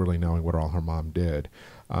Kelly really knowing what all her mom did.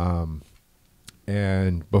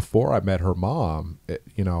 And before I met her mom,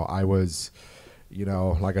 I was,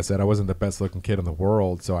 like I said, I wasn't the best looking kid in the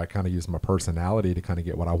world, so I kind of used my personality to kind of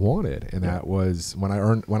get what I wanted. And that was when I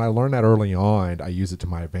learned that early on, I used it to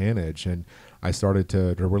my advantage, and I started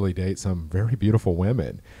to really date some very beautiful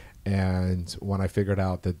women. And when I figured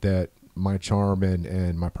out that my charm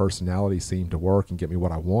and my personality seemed to work and get me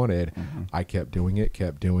what I wanted, I kept doing it.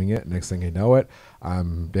 Next thing you know it,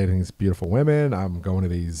 I'm dating these beautiful women. I'm going to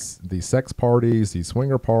these sex parties, these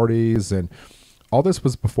swinger parties, and all this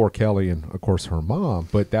was before Kelly and, of course, her mom,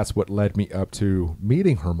 but that's what led me up to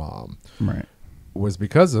meeting her mom. Right. Was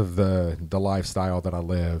because of the lifestyle that I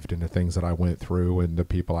lived and the things that I went through and the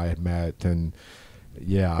people I had met, and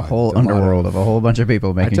a whole underworld of a whole bunch of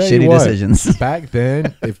people making shitty decisions. Back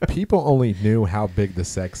then, if people only knew how big the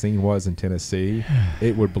sex scene was in Tennessee,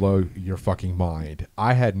 it would blow your fucking mind.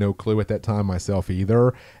 I had no clue at that time myself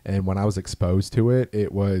either, and when I was exposed to it,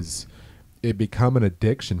 it become an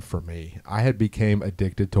addiction for me. I had became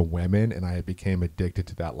addicted to women, and I had became addicted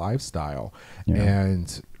to that lifestyle. Yeah.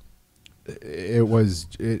 And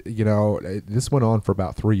this went on for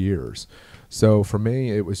about 3 years. So for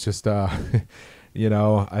me, it was just,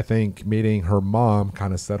 I think meeting her mom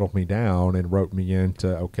kind of settled me down and wrote me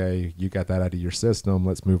into, okay, you got that out of your system.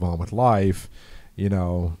 Let's move on with life,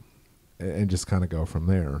 and just kind of go from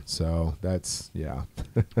there. So that's, yeah.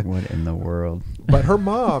 What in the world? But her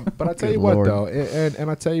mom, but I tell Good you what, Lord. though, and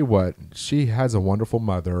I tell you what, she has a wonderful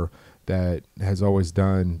mother that has always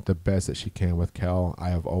done the best that she can with Kel. I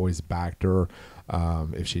have always backed her.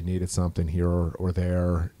 If she needed something here or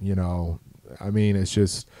there, you know, I mean, it's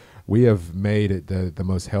just, we have made it the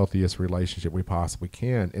most healthiest relationship we possibly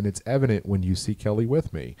can. And it's evident when you see Kelly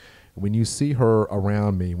with me, when you see her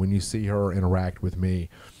around me, when you see her interact with me.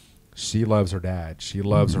 She loves her dad. She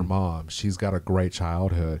loves her mom. She's got a great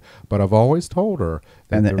childhood. But I've always told her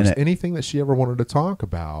that And if there was anything that she ever wanted to talk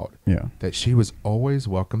about, that she was always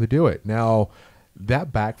welcome to do it. Now,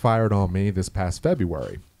 that backfired on me this past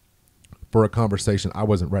February for a conversation I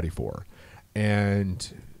wasn't ready for. And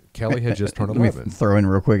Kelly had just turned Let me 11. throw in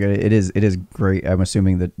real quick. It is great. I'm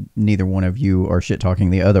assuming that neither one of you are shit talking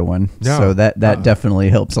the other one, No. so that definitely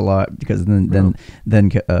helps a lot, because then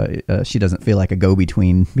she doesn't feel like a go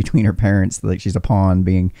between her parents, like she's a pawn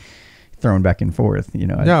being thrown back and forth. You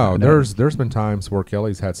know. No, there's been times where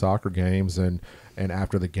Kelly's had soccer games, and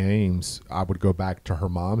after the games, I would go back to her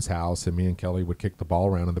mom's house, and me and Kelly would kick the ball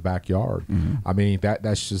around in the backyard. I mean,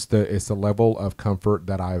 that's just it's the level of comfort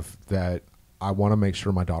that I want to make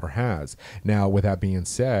sure my daughter has. Now, with that being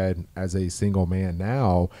said, as a single man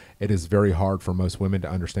now, it is very hard for most women to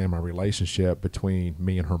understand my relationship between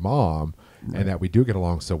me and her mom, and that we do get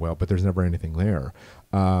along so well, but there's never anything there.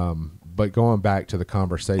 But going back to the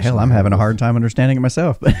conversation, Hell, I'm having a hard time understanding it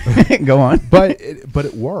myself. But go on. but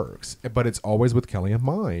it works. But it's always with Kelly in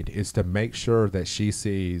mind, is to make sure that she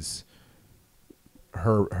sees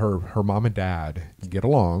her mom and dad get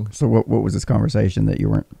along. So what was this conversation that you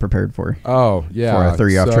weren't prepared for? Oh, yeah. Before I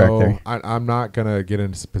threw you off track there. I'm not going to get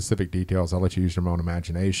into specific details. I'll let you use your own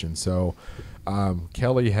imagination. So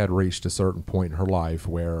Kelly had reached a certain point in her life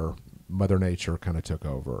where Mother Nature kind of took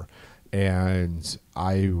over. And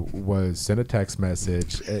I was sent a text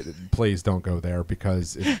message. Please don't go there,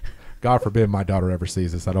 because God forbid my daughter ever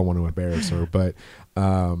sees this. I don't want to embarrass her. But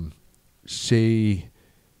her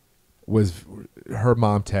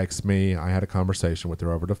mom texted me. I had a conversation with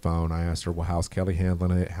her over the phone. I asked her, well, how's Kelly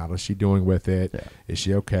handling it? How is she doing with it? Yeah. Is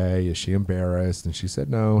she okay? Is she embarrassed? And she said,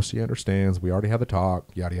 no, she understands. We already had the talk,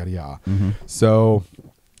 yada, yada, yada. So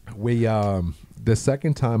we, the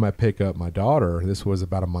second time I pick up my daughter, this was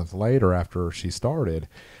about a month later after she started,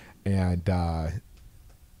 and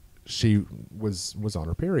she was on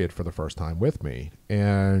her period for the first time with me.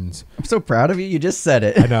 And I'm so proud of you. You just said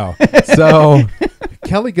it. I know. So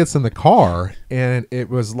Kelly gets in the car, and it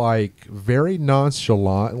was like very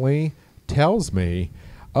nonchalantly tells me,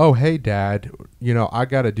 oh, hey, Dad, you know, I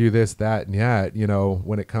got to do this, that, and that, you know,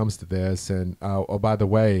 when it comes to this. And, oh, by the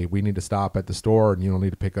way, we need to stop at the store, and you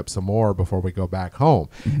need to pick up some more before we go back home.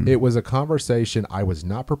 It was a conversation I was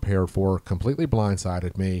not prepared for, completely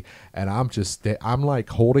blindsided me. And I'm like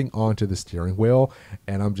holding onto the steering wheel,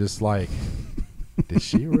 and I'm just like, did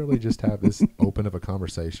she really just have this open of a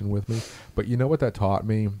conversation with me? But you know what that taught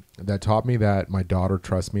me? That taught me that my daughter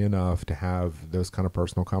trusts me enough to have those kind of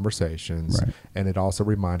personal conversations. Right. And it also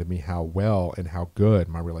reminded me how well and how good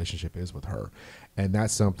my relationship is with her. And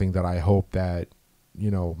that's something that I hope that,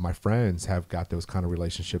 you know, my friends have got those kind of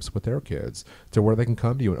relationships with their kids, to where they can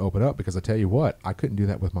come to you and open up. Because I tell you what, I couldn't do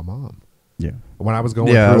that with my mom. Yeah. When I was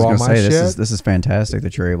going through all my shit. This is fantastic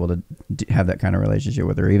that you're able to have that kind of relationship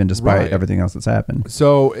with her, even despite everything else that's happened.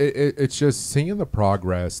 So it's just seeing the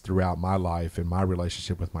progress throughout my life and my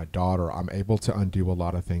relationship with my daughter. I'm able to undo a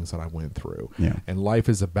lot of things that I went through. Yeah. And life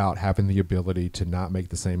is about having the ability to not make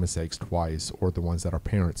the same mistakes twice, or the ones that our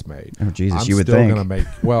parents made. Oh, Jesus, I'm still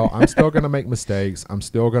going to make mistakes. I'm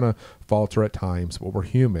still going to falter at times, but we're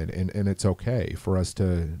human, and it's okay for us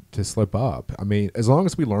to slip up. I mean, as long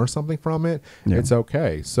as we learn something from it, it's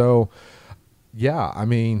okay. So, yeah, I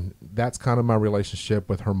mean, that's kind of my relationship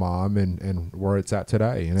with her mom, and where it's at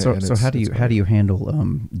today. And so how do you handle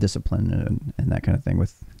discipline and that kind of thing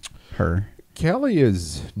with her? Kelly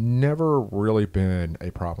has never really been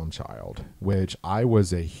a problem child, which I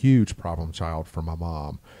was a huge problem child for my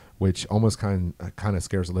mom, which almost kind of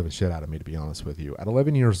scares the living shit out of me, to be honest with you. At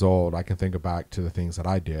 11 years old, I can think back to the things that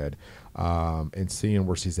I did, and seeing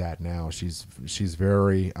where she's at now. She's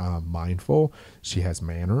very mindful. She has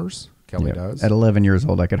manners. Kelly does. At 11 years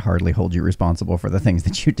old, I could hardly hold you responsible for the things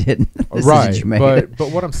that you did. Right. You made.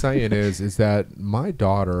 But what I'm saying is that my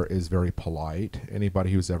daughter is very polite.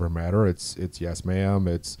 Anybody who's ever met her, it's yes, ma'am.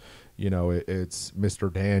 It's, you know, it's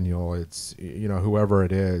Mr. Daniel. It's, you know, whoever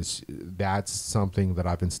it is. That's something that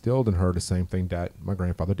I've instilled in her. The same thing that my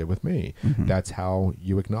grandfather did with me. Mm-hmm. That's how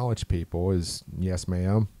you acknowledge people, is yes,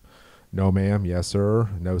 ma'am. No, ma'am. Yes, sir.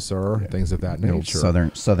 No, sir. Yeah. Things of that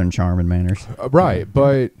nature. Southern charm and manners. Right.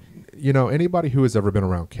 But anybody who has ever been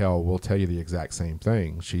around Kel will tell you the exact same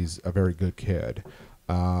thing. She's a very good kid,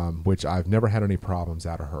 which I've never had any problems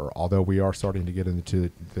out of her. Although we are starting to get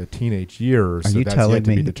into the teenage years, Are you that's telling yet to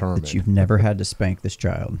me be determined. that you've never had to spank this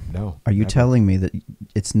child? No. Are you never. telling me that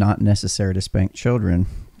it's not necessary to spank children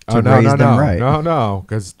to No, raise no, them no, right? no.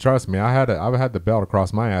 Because trust me, I've had the belt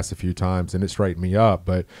across my ass a few times, and it straightened me up.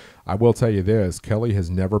 But I will tell you this: Kelly has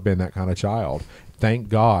never been that kind of child. Thank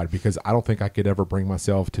God, because I don't think I could ever bring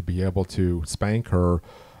myself to be able to spank her.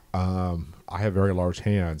 I have very large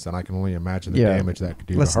hands, and I can only imagine the damage that could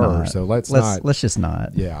do to her. Not. So let's just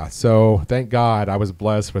not. Yeah. So thank God I was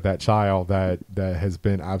blessed with that child that has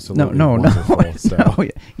been absolutely No, wonderful. So. no,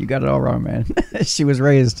 you got it all wrong, man. She was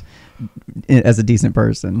raised as a decent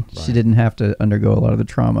person. Right. She didn't have to undergo a lot of the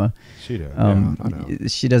trauma. She did. I know.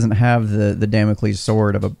 She doesn't have the Damocles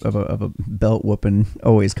sword of a belt whooping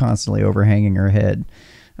always constantly overhanging her head.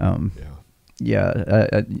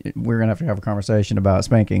 We're gonna have to have a conversation about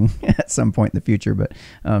spanking at some point in the future, but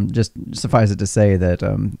just suffice it to say that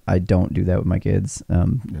I don't do that with my kids.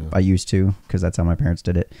 I used to, because that's how my parents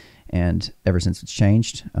did it, and ever since it's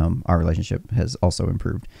changed, our relationship has also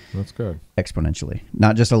improved. That's good. Exponentially,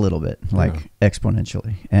 not just a little bit, like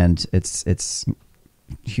exponentially, and it's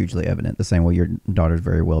hugely evident. The same way your daughter's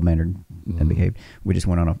very well mannered and behaved. We just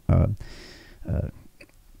went on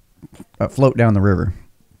a float down the river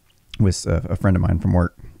with a friend of mine from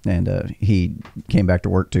work, and he came back to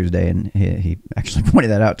work Tuesday, and he actually pointed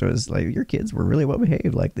that out to us. Like, your kids were really well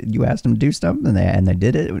behaved. Like, you asked them to do something, and they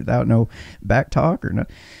did it without no back talk or no.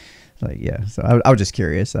 Like, yeah. So I was just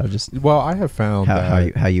curious. I have found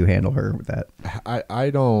how you handle her with that. I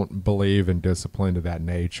don't believe in discipline to that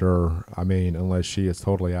nature. I mean, unless she is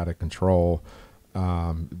totally out of control,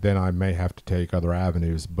 then I may have to take other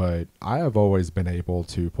avenues. But I have always been able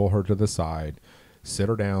to pull her to the side, sit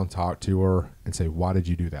her down, talk to her, and say, why did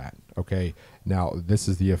you do that? Okay, now this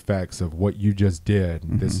is the effects of what you just did.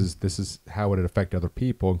 Mm-hmm. This is how it affect other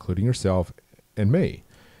people, including yourself and me.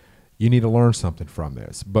 You need to learn something from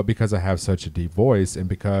this. But because I have such a deep voice, and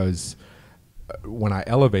because when I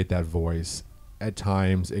elevate that voice, at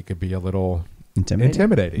times it could be a little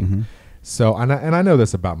intimidating. Mm-hmm. So, and I know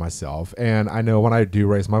this about myself, and I know when I do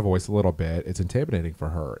raise my voice a little bit, it's intimidating for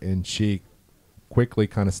her, and she quickly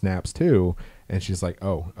kind of snaps too, and she's like,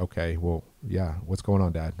 oh, okay, well, yeah, what's going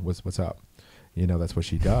on, Dad? What's up? That's what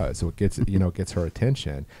she does. So it gets her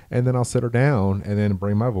attention, and then I'll sit her down and then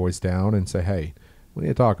bring my voice down and say, hey, we need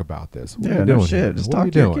to talk about this. What are you doing? Shit. Just talk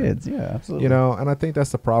to your kids. Yeah, absolutely. And I think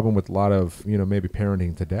that's the problem with a lot of, maybe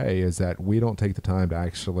parenting today, is that we don't take the time to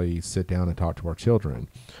actually sit down and talk to our children.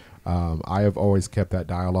 I have always kept that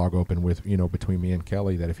dialogue open with, between me and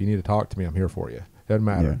Kelly, that if you need to talk to me, I'm here for you. Doesn't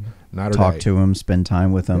matter. Yeah. Night or talk day. to them, spend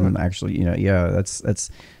time with them, and actually, that's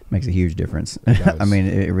makes a huge difference. I mean,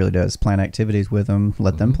 it really does. Plan activities with them.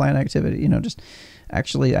 Let them plan activity. Just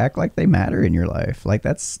actually act like they matter in your life. Like,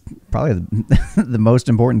 that's probably the most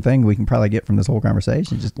important thing we can probably get from this whole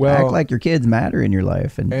conversation. Just act like your kids matter in your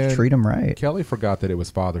life and treat them right. Kelly forgot that it was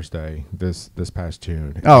Father's Day this past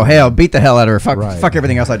June. Oh, hell, beat the hell out of her. Fuck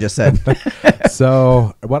everything else I just said.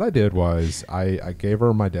 So what I did was I gave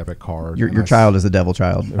her my debit card. Your child is a devil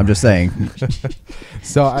child. I'm just saying.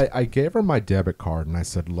 So I gave her my debit card, and I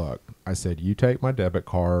said, look, you take my debit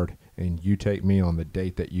card and you take me on the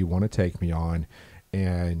date that you want to take me on.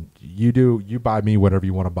 And you buy me whatever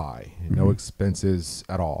you want to buy. No expenses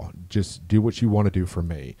at all. Just do what you want to do for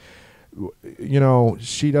me.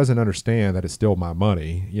 She doesn't understand that it's still my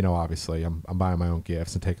money. Obviously I'm buying my own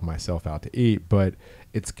gifts and taking myself out to eat, but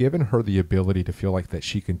it's given her the ability to feel like that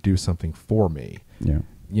she can do something for me. Yeah.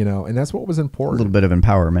 And that's what was important. A little bit of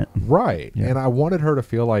empowerment. Right. Yeah. And I wanted her to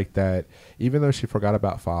feel like that, even though she forgot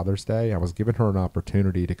about Father's Day, I was giving her an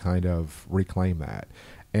opportunity to kind of reclaim that.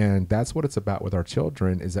 And that's what it's about with our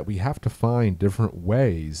children, is that we have to find different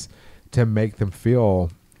ways to make them feel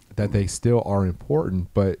that they still are important,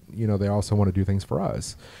 but, they also want to do things for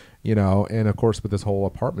us, and of course, with this whole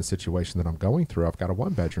apartment situation that I'm going through, I've got a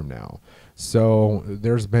 1-bedroom now. So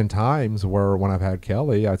there's been times where when I've had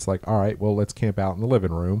Kelly, it's like, all right, well, let's camp out in the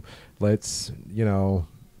living room. Let's,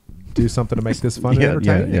 do something to make this fun and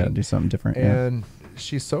entertaining. Yeah, do something different. And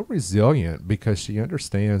she's so resilient because she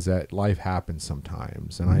understands that life happens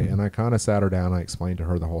sometimes. And I kind of sat her down. I explained to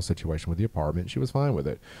her the whole situation with the apartment. She was fine with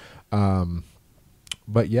it.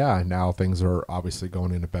 But yeah, now things are obviously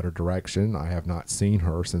going in a better direction. I have not seen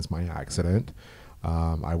her since my accident.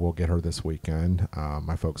 I will get her this weekend.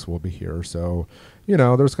 My folks will be here. So,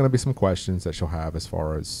 there's going to be some questions that she'll have as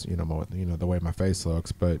far as, the way my face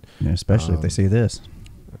looks, but especially if they see this.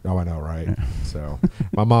 Oh, I know, right? So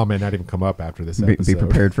my mom may not even come up after this Be episode.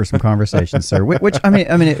 prepared for some conversations, sir. Which I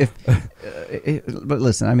mean, but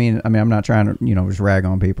listen, I mean, I'm not trying to, just rag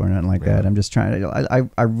on people or nothing like that. I'm just trying to.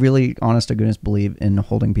 I really, honest to goodness, believe in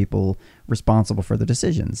holding people responsible for their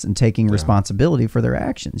decisions and taking responsibility for their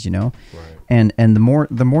actions. Right. And the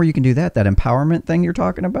more you can do that empowerment thing you're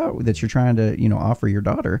talking about that you're trying to offer your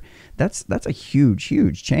daughter, that's a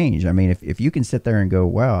huge change. I mean, if you can sit there and go,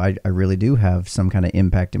 wow, I really do have some kind of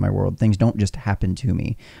impact in my world. Things don't just happen to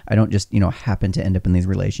me. I don't just happen to end up in these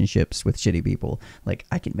relationships with shitty people. Like,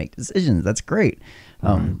 I can make decisions. That's great.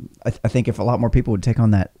 I think if a lot more people would take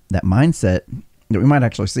on that mindset, that we might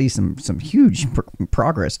actually see some huge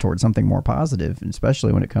progress towards something more positive,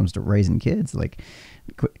 especially when it comes to raising kids. Like,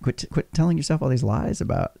 quit telling yourself all these lies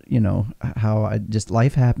about how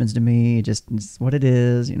life happens to me. It's what it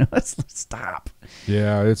is. Let's stop.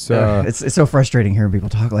 Yeah, it's so frustrating hearing people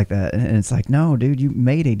talk like that, and it's like, no, dude, you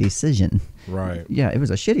made a decision. Right. Yeah, it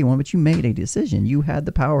was a shitty one, but you made a decision. You had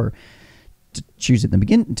the power to choose it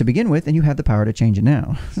to begin with, and you have the power to change it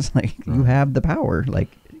now. It's like you have the power. Like,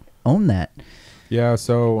 own that. Yeah,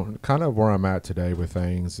 so kind of where I'm at today with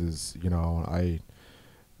things is,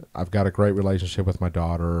 I've got a great relationship with my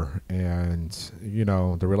daughter, and,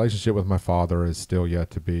 the relationship with my father is still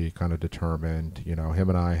yet to be kind of determined. Him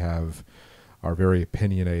and I are very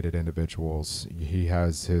opinionated individuals. He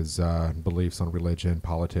has his beliefs on religion,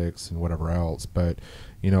 politics, and whatever else. But,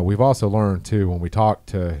 we've also learned, too, when we talk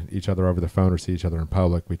to each other over the phone or see each other in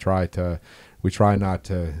public, we try not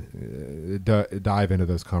to dive into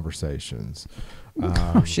those conversations.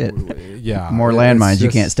 Oh, shit. Yeah. More landmines you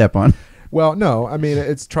can't step on. Well, no, I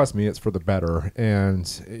mean, trust me, it's for the better. And,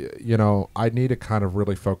 I need to kind of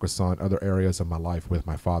really focus on other areas of my life with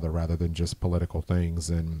my father rather than just political things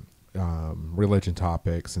and religion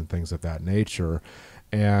topics and things of that nature.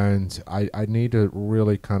 And I need to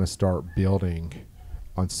really kind of start building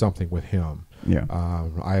on something with him. Yeah.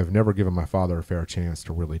 I have never given my father a fair chance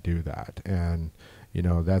to really do that. And,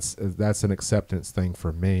 that's an acceptance thing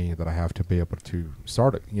for me that I have to be able to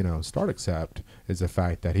start accept, is the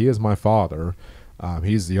fact that he is my father.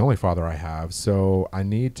 He's the only father I have. So I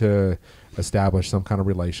need to establish some kind of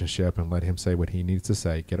relationship and let him say what he needs to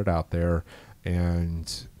say, get it out there, and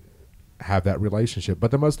have that relationship.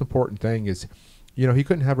 But the most important thing is, he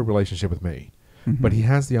couldn't have a relationship with me, but he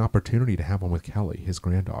has the opportunity to have one with Kelly, his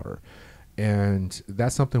granddaughter. And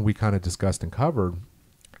that's something we kind of discussed and covered.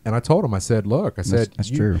 And I told him, I said, look, that's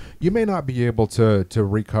true. You may not be able to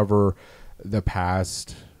recover the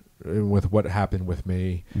past with what happened with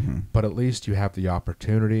me, but at least you have the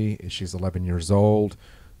opportunity. She's 11 years old.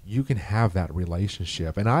 You can have that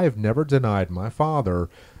relationship. And I have never denied my father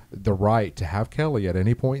the right to have Kelly at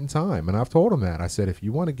any point in time. And I've told him that. I said, if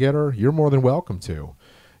you want to get her, you're more than welcome to,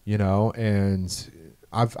 and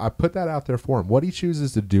I put that out there for him. What he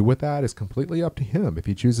chooses to do with that is completely up to him. If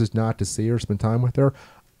he chooses not to see her, spend time with her,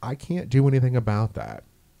 I can't do anything about that.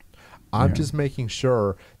 I'm just making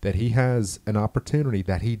sure that he has an opportunity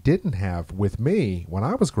that he didn't have with me when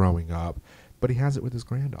I was growing up, but he has it with his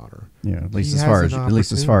granddaughter. Yeah, at least as far as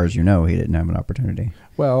he didn't have an opportunity.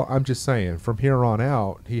 Well, I'm just saying, from here on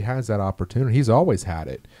out, he has that opportunity. He's always had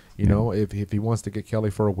it. If he wants to get Kelly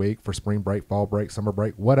for a week, for spring break, fall break, summer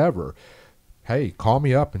break, whatever, hey, call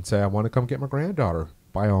me up and say, I want to come get my granddaughter.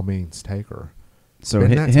 By all means, take her. So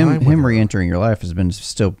him re-entering your life has been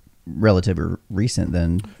still relatively recent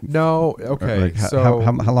then. No, okay. Like, so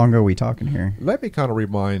how long ago are we talking here? Let me kind of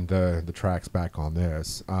rewind the tracks back on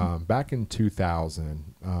this. Back in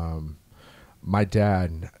 2000, my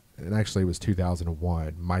dad, and actually it was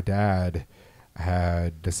 2001, my dad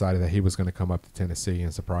had decided that he was going to come up to Tennessee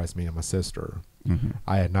and surprise me and my sister.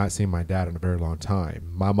 I had not seen my dad in a very long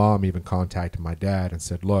time. My mom even contacted my dad and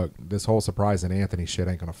said, look, this whole surprising Anthony shit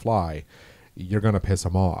ain't going to fly. You're going to piss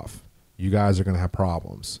him off. You guys are going to have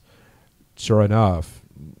problems. Sure enough,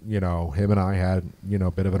 him and I had,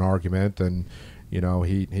 a bit of an argument, and,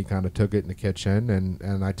 he kind of took it in the kitchen,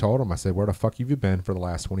 and I told him, I said, where the fuck have you been for the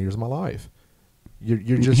last 20 years of my life?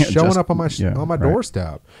 You're just showing up on my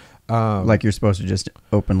doorstep. Like you're supposed to just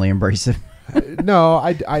openly embrace it. No,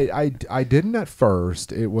 I didn't at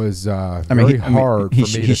first. It was hard for me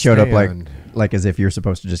to he showed up like as if you're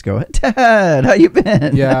supposed to just go, Dad, how you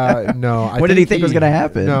been? Yeah, no. What did he think was going to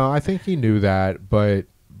happen? No, I think he knew that, but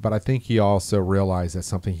I think he also realized that's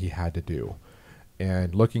something he had to do.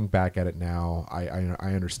 And looking back at it now, I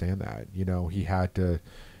understand that.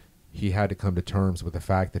 He had to come to terms with the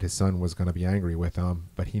fact that his son was going to be angry with him,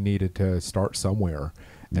 but he needed to start somewhere.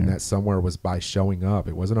 And that somewhere was by showing up.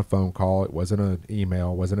 It wasn't a phone call. It wasn't an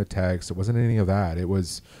email. It wasn't a text. It wasn't any of that. It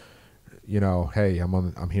was, hey,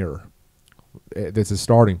 I'm here. That's a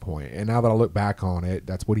starting point. And now that I look back on it,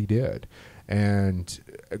 that's what he did. And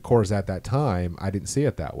of course, at that time, I didn't see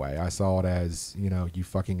it that way. I saw it as, you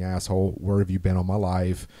fucking asshole. Where have you been all my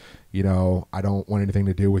life? I don't want anything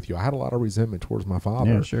to do with you. I had a lot of resentment towards my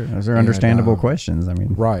father. Yeah, sure. Those are understandable questions. I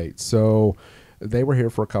mean, right. So they were here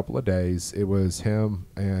for a couple of days. It was him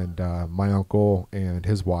and my uncle and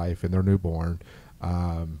his wife and their newborn.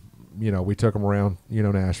 We took him around,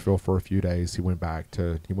 Nashville for a few days. He went back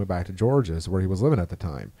to Georgia, is where he was living at the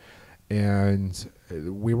time. And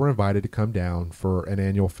we were invited to come down for an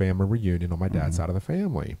annual family reunion on my dad's side of the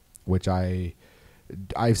family, which I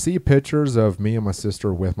see pictures of me and my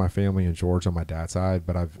sister with my family in Georgia on my dad's side,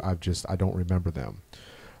 but I don't remember them.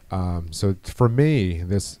 So for me,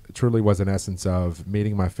 this truly was an essence of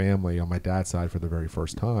meeting my family on my dad's side for the very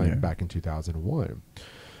first time back in 2001.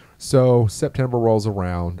 So September rolls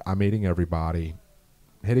around. I'm meeting everybody,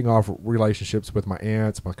 hitting off relationships with my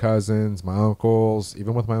aunts, my cousins, my uncles,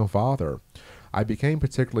 even with my own father. I became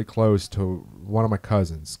particularly close to one of my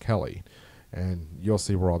cousins, Kelly, and you'll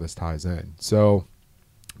see where all this ties in. So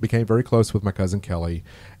became very close with my cousin Kelly,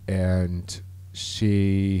 and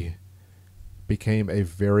she became a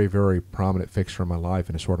very, very prominent fixture in my life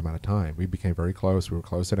in a short amount of time. We became very close. We were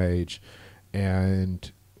close in age,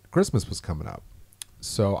 and Christmas was coming up.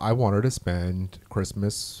 So I wanted to spend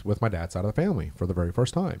Christmas with my dad's side of the family for the very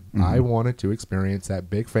first time. I wanted to experience that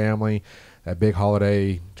big family, that big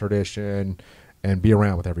holiday tradition, and be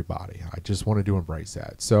around with everybody. I just wanted to embrace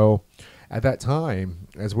that. So at that time,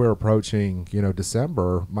 as we're approaching,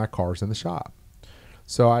 December, my car's in the shop.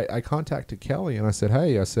 So I contacted Kelly and I said,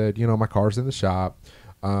 hey, my car's in the shop.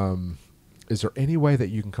 Is there any way that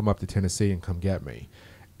you can come up to Tennessee and come get me?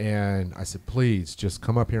 And I said, please just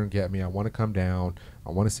come up here and get me. I want to come down.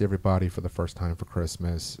 I want to see everybody for the first time for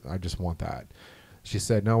Christmas. I just want that. She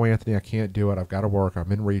said, no, Anthony, I can't do it. I've got to work.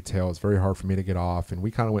 I'm in retail. It's very hard for me to get off. And we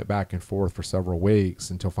kind of went back and forth for several weeks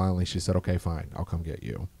until finally she said, okay, fine, I'll come get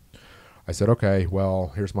you. I said, okay,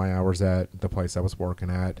 well, here's my hours at the place I was working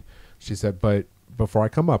at. She said, but before I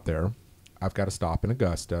come up there, I've got to stop in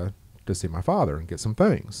Augusta to see my father and get some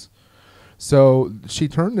things. So she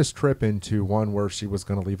turned this trip into one where she was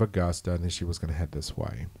going to leave Augusta and then she was going to head this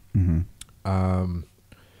way.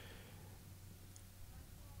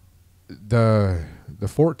 The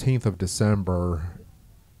 14th of December,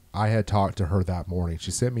 I had talked to her that morning. She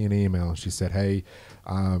sent me an email and she said, hey,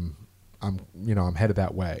 I'm headed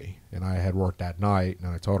that way. And I had worked that night, and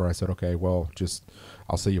I told her, I said, okay, well,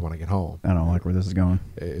 I'll see you when I get home. I don't like where this is going.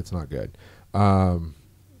 It's not good.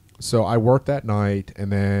 So I worked that night,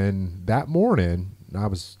 and then that morning I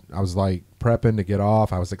was like prepping to get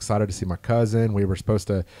off. I was excited to see my cousin. We were supposed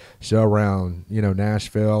to show around,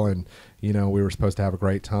 Nashville, and we were supposed to have a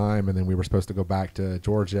great time, and then we were supposed to go back to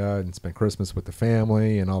Georgia and spend Christmas with the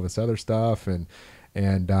family and all this other stuff. And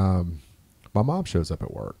my mom shows up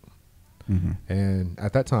at work. And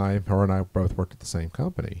at that time, her and I both worked at the same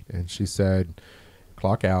company, and she said,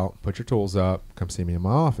 clock out, put your tools up, come see me in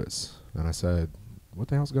my office. And I said, what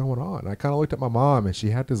the hell's going on? And I kind of looked at my mom, and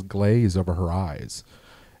she had this glaze over her eyes.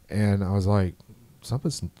 And I was like,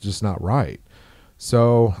 something's just not right.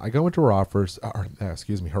 So I go into her office,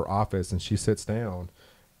 her office, and she sits down,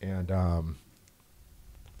 and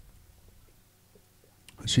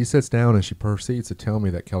she proceeds to tell me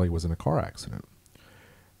that Kelly was in a car accident.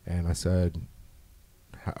 And I said,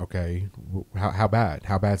 okay, how bad?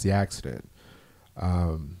 How bad's the accident?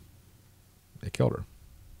 They killed her.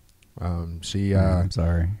 I'm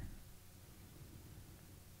sorry.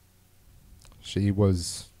 She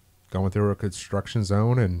was going through a construction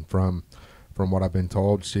zone, and from what I've been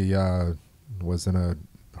told, she was in a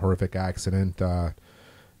horrific accident that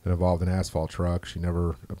involved an asphalt truck. She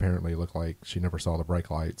never apparently looked like she never saw the brake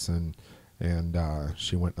lights, and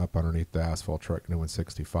she went up underneath the asphalt truck and it went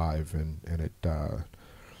 65, and it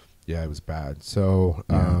it was bad. So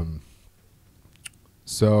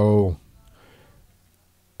so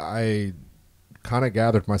I kind of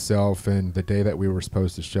gathered myself, and the day that we were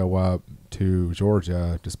supposed to show up to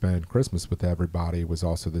Georgia to spend Christmas with everybody was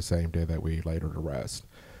also the same day that we laid her to rest.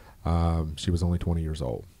 She was only 20 years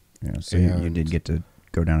old. Yeah, so you did get to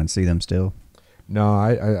go down and see them still? No,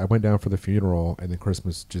 I went down for the funeral, and then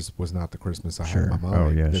Christmas just was not the Christmas I had in my mind. Oh,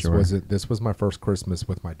 yeah, This was my first Christmas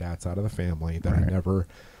with my dad's side of the family that Right.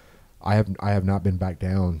 I have not been back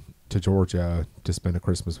down to Georgia to spend a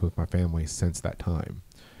Christmas with my family since that time.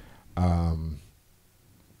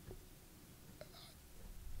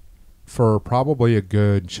 For probably a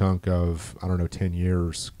good chunk of, 10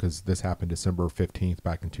 years, because this happened December 15th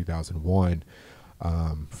back in 2001,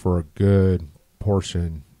 for a good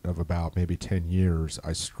portion of about maybe 10 years,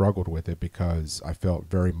 I struggled with it because I felt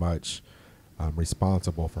very much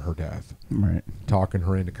responsible for her death. Right. Talking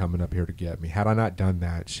her into coming up here to get me. Had I not done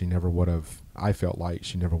that, she never would have. I felt like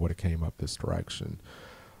she never would have came up this direction.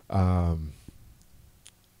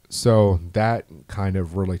 So that kind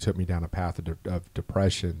of really took me down a path of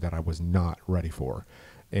depression that I was not ready for.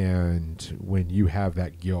 And when you have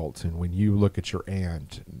that guilt, and when you look at your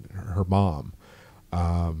aunt, her mom,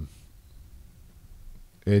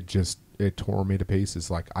 it tore me to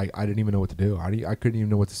pieces. Like I didn't even know what to do. I couldn't even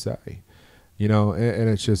know what to say, and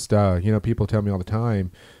it's just, people tell me all the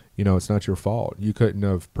time, it's not your fault. You couldn't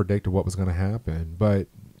have predicted what was going to happen, but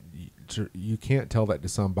you can't tell that to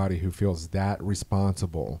somebody who feels that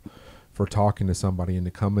responsible for talking to somebody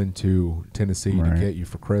into coming to Tennessee Right. to get you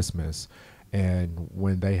for Christmas. And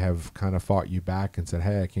when they have kind of fought you back and said,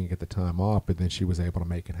 hey, I can't get the time off, but then she was able to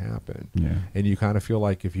make it happen. Yeah. And you kind of feel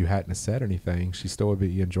like if you hadn't have said anything, she still would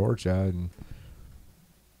be in Georgia, and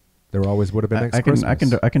there always would have been next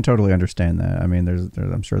Christmas. I can totally understand that. I mean,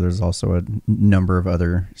 I'm sure there's also a number of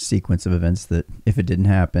other sequence of events that if it didn't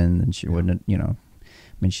happen, then she wouldn't,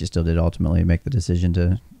 she still did ultimately make the decision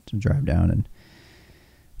to drive down, and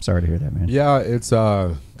I'm sorry to hear that, man. Yeah, it's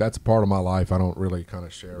that's a part of my life I don't really kind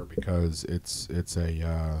of share because it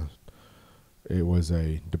was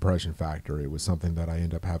a depression factor. It was something that I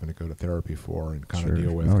ended up having to go to therapy for and kind of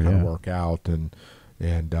deal with, of work out, and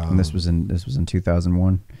this was in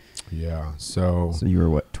 2001. Yeah, so you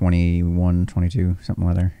were what, 21, 22, something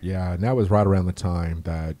like that? Yeah, and that was right around the time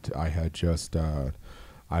that I had just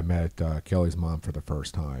I met Kelly's mom for the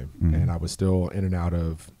first time, and I was still in and out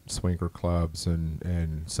of swinger clubs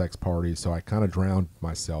and sex parties, so I kind of drowned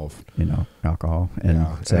myself. Alcohol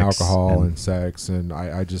and sex. And sex, and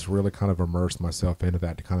I just really kind of immersed myself into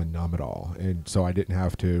that to kind of numb it all, and so I didn't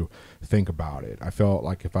have to think about it. I felt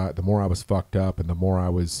like the more I was fucked up and the more I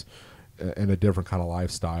was in a different kind of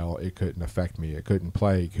lifestyle, it couldn't affect me. It couldn't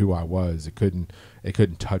plague who I was. It couldn't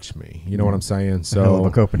touch me. You know what I'm saying? So hell of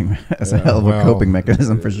a coping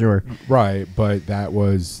mechanism for sure. Right, but that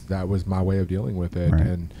was my way of dealing with it, right.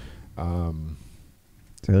 And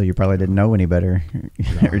so you probably didn't know any better,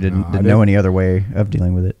 or didn't know any other way of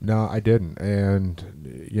dealing with it. No, I didn't, and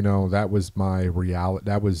that was my reality.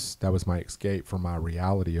 That was my escape from my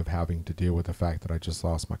reality of having to deal with the fact that I just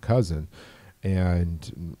lost my cousin.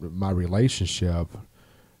 And my relationship,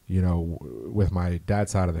 with my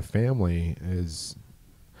dad's side of the family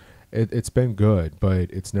it's been good,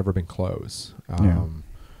 but it's never been close. I don't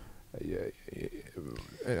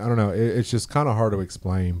know. It's just kind of hard to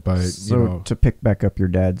explain, but so to pick back up your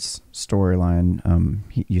dad's storyline,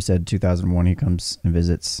 you said 2001 he comes and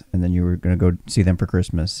visits, and then you were going to go see them for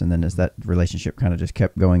Christmas, and then is that relationship kind of just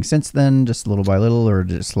kept going since then, just little by little, or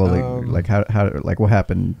just slowly? How what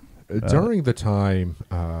happened? During the time,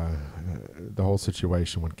 the whole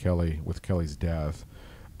situation with Kelly's death,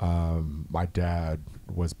 my dad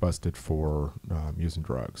was busted for using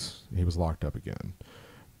drugs. He was locked up again,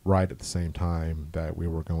 right at the same time that we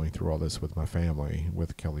were going through all this with my family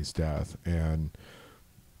with Kelly's death. And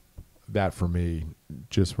that for me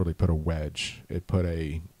just really put a wedge. It put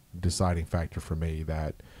a deciding factor for me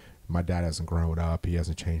that my dad hasn't grown up. He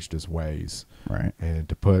hasn't changed his ways. Right. And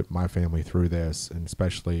to put my family through this, and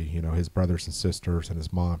especially, his brothers and sisters and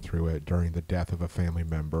his mom through it during the death of a family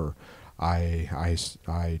member, I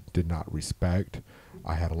did not respect.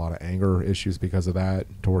 I had a lot of anger issues because of that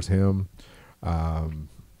towards him.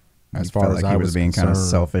 As far as I was being kind of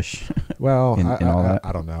selfish. Well, in all that.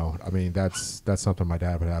 I don't know. I mean, that's something my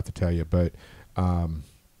dad would have to tell you. But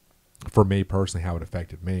for me personally, how it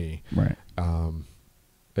affected me, right.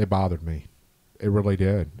 It bothered me. It really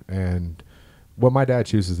did. And what my dad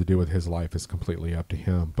chooses to do with his life is completely up to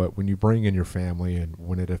him. But when you bring in your family and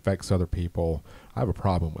when it affects other people, I have a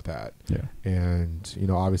problem with that. Yeah. And,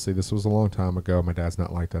 obviously this was a long time ago. My dad's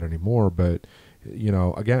not like that anymore. But,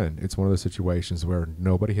 again, it's one of those situations where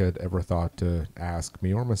nobody had ever thought to ask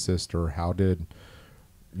me or my sister, how did,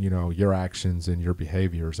 your actions and your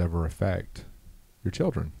behaviors ever affect your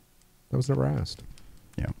children? That was never asked.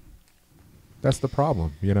 Yeah. That's the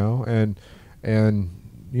problem, and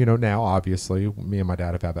now obviously me and my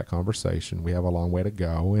dad have had that conversation. We have a long way to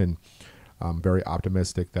go, and I'm very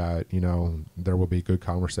optimistic that, there will be good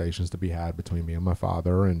conversations to be had between me and my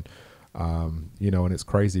father. And, and it's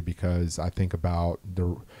crazy because I think about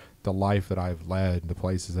the life that I've led, the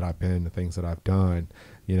places that I've been, the things that I've done.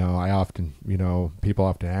 I often, people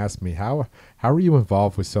often ask me, how are you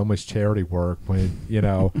involved with so much charity work when,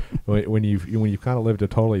 when you kind of lived a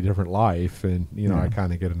totally different life? And, I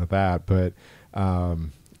kind of get into that, but,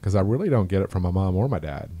 cause I really don't get it from my mom or my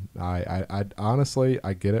dad. I honestly,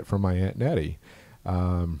 I get it from my Aunt Nettie.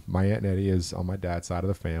 My Aunt Nettie is on my dad's side of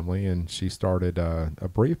the family, and she started a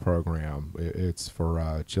Breathe program. It's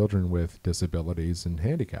for children with disabilities and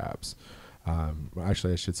handicaps.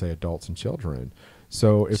 Actually, I should say adults and children.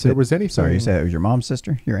 So if there was anything... Sorry, you said it was your mom's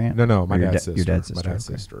sister, your aunt? No, my dad's sister. Your dad's sister. My dad's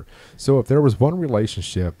okay. sister. So if there was one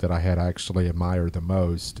relationship that I had actually admired the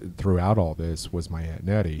most throughout all this was my Aunt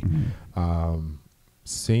Nettie. Mm-hmm.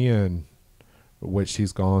 Seeing what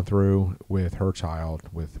she's gone through with her child,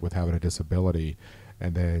 with having a disability,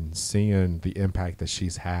 and then seeing the impact that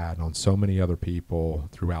she's had on so many other people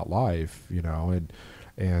throughout life,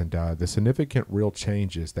 and the significant real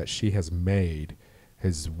changes that she has made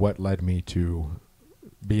is what led me to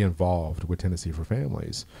be involved with Tennessee for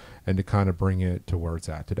Families and to kind of bring it to where it's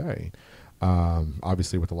at today.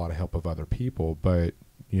 Obviously with a lot of help of other people, but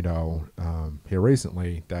here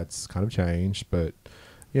recently that's kind of changed, but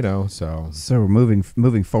so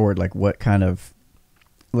moving forward, like what kind of,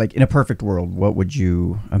 like in a perfect world, what would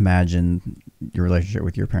you imagine your relationship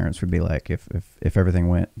with your parents would be like if everything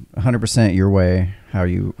went 100% your way? How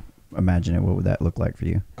you imagine it? What would that look like for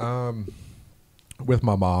you? With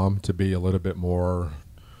my mom to be a little bit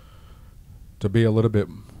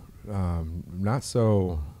not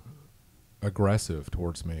so aggressive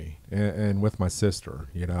towards me, and with my sister,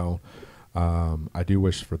 I do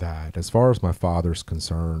wish for that. As far as my father's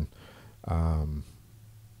concerned,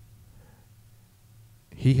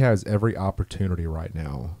 he has every opportunity right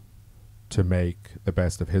now to make the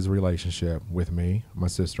best of his relationship with me, my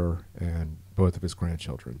sister, and both of his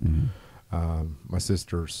grandchildren. Mm-hmm. My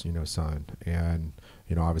sister's, son, and,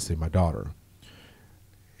 obviously my daughter.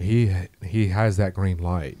 He has that green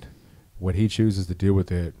light. What he chooses to do with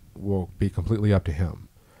it will be completely up to him.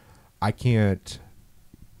 I can't...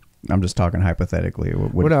 I'm just talking hypothetically.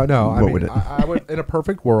 I would, in a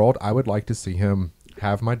perfect world, I would like to see him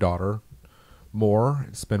have my daughter more,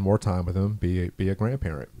 spend more time with him, be a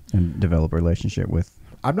grandparent, and develop a relationship with.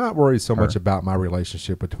 I'm not worried so much about my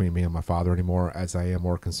relationship between me and my father anymore as I am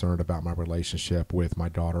more concerned about my relationship with my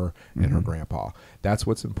daughter and her grandpa. That's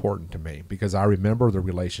what's important to me because I remember the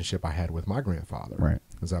relationship I had with my grandfather. Right.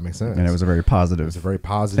 Does that make sense? And it was a very positive. It was a very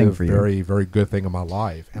positive, very, very good thing in my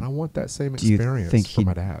life, and I want that same experience for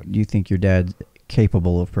my dad. Do you think your dad's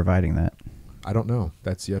capable of providing that? I don't know.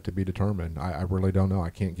 That's yet to be determined. I really don't know.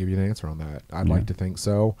 I can't give you an answer on that. I'd like to think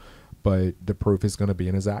so, but the proof is going to be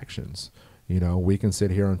in his actions. We can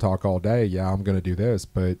sit here and talk all day. Yeah, I'm going to do this,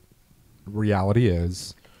 but reality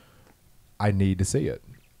is I need to see it.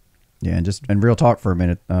 Yeah, and real talk for a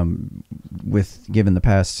minute. With given the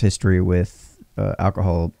past history with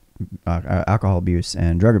alcohol abuse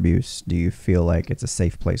and drug abuse, do you feel like it's a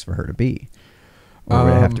safe place for her to be, or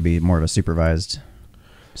would it have to be more of a supervised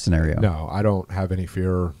scenario? No, I don't have any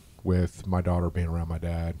fear with my daughter being around my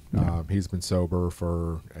dad. Yeah. He's been sober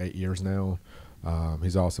for 8 years now.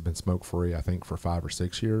 He's also been smoke-free, I think, for 5 or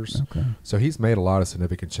 6 years. Okay. So he's made a lot of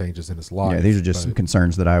significant changes in his life. Yeah, these are just some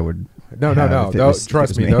concerns that I would. No.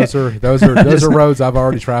 Trust me, those are roads I've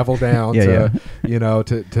already traveled down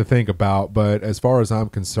to think about. But as far as I'm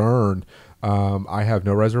concerned, I have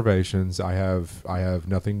no reservations. I have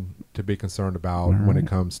nothing to be concerned about when it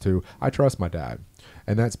comes to. I trust my dad.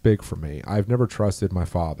 And that's big for me. I've never trusted my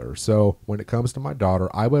father. So when it comes to my daughter,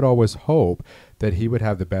 I would always hope that he would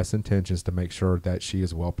have the best intentions to make sure that she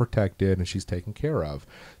is well protected and she's taken care of.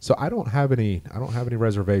 So I don't have any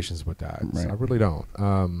reservations with that. Right. So I really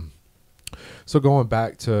don't. So going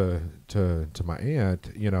back to my aunt,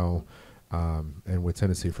 and with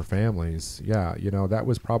Tennessee for Families, that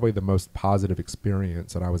was probably the most positive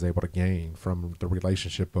experience that I was able to gain from the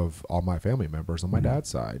relationship of all my family members on my dad's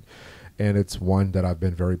side. And it's one that I've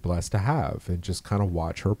been very blessed to have, and just kind of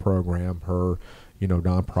watch her program, her,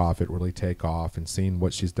 nonprofit really take off, and seeing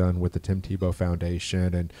what she's done with the Tim Tebow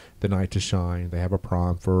Foundation and the Night to Shine. They have a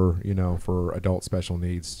prom for adult special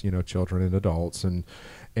needs, children and adults. And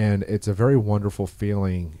it's a very wonderful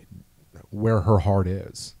feeling where her heart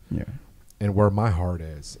is. Yeah. And where my heart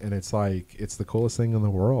is. And it's like, it's the coolest thing in the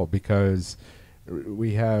world because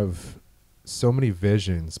we have so many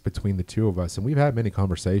visions between the two of us, and we've had many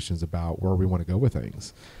conversations about where we want to go with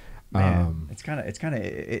things. Man, it's kind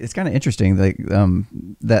of interesting, like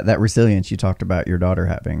that resilience you talked about your daughter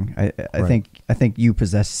having. I think you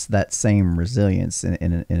possess that same resilience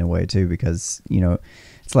in a way too, because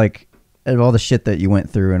it's like out of all the shit that you went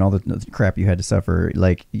through and all the crap you had to suffer,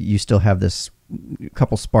 like you still have this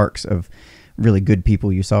couple sparks of really good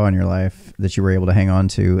people you saw in your life that you were able to hang on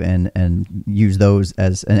to and use those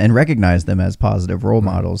as and recognize them as positive role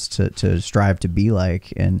models to strive to be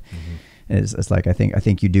like. And it's like I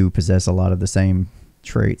think you do possess a lot of the same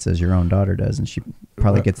traits as your own daughter does, and she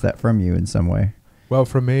probably gets that from you in some way. Well,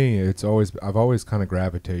 for me, I've always kind of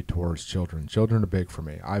gravitated towards children. Children are big for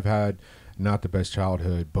me. I've had not the best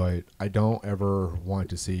childhood, but I don't ever want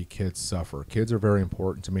to see kids suffer. Kids are very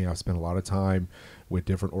important to me. I've spent a lot of time with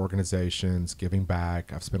different organizations, giving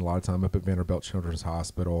back. I've spent a lot of time up at Vanderbilt Children's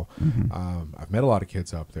Hospital. I've met a lot of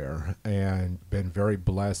kids up there and been very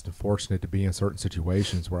blessed and fortunate to be in certain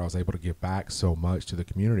situations where I was able to give back so much to the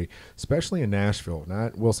community, especially in Nashville,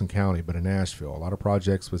 not Wilson County, but in Nashville. A lot of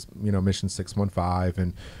projects was, Mission 615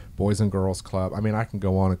 and Boys and Girls Club. I mean, I can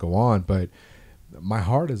go on and go on, but my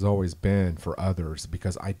heart has always been for others,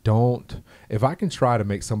 because if I can try to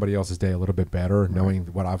make somebody else's day a little bit better, knowing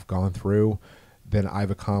what I've gone through, then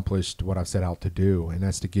I've accomplished what I've set out to do, and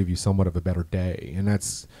that's to give you somewhat of a better day. And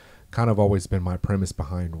that's kind of always been my premise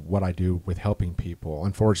behind what I do with helping people.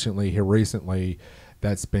 Unfortunately, here recently,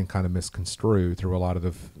 that's been kind of misconstrued through a lot of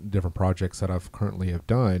the different projects that I've currently have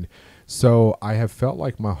done. So I have felt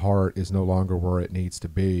like my heart is no longer where it needs to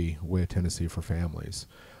be with Tennessee for Families.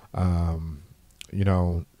 I've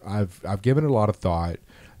given it a lot of thought,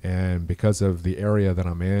 and because of the area that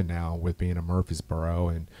I'm in now, with being in Murfreesboro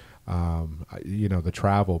and the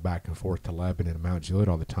travel back and forth to Lebanon and Mount Juliet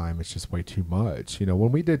all the time, it's just way too much.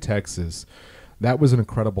 When we did Texas, that was an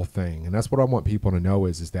incredible thing, and that's what I want people to know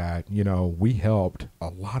is that we helped a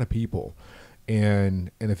lot of people.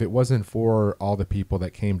 And if it wasn't for all the people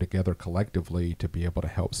that came together collectively to be able to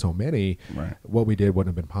help so many, what we did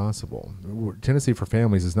wouldn't have been possible. Tennessee for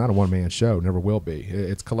Families is not a one-man show, never will be.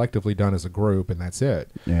 It's collectively done as a group, and that's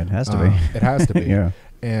it. Yeah, it has to be. It has to be. Yeah.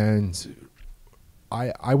 And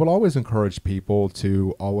I will always encourage people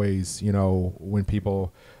to always, when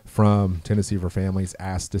people from Tennessee for Families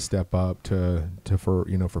ask to step up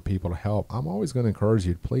for people to help, I'm always going to encourage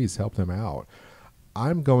you to please help them out.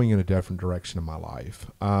 I'm going in a different direction in my life.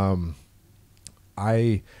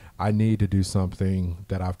 I need to do something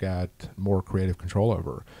that I've got more creative control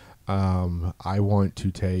over. I want to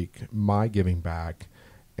take my giving back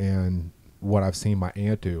and what I've seen my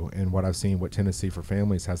aunt do and what I've seen what Tennessee for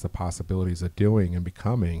Families has the possibilities of doing and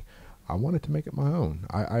becoming. I wanted to make it my own.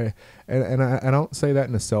 I don't say that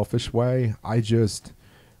in a selfish way.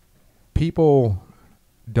 People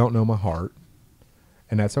don't know my heart.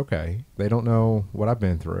 And that's okay. They don't know what I've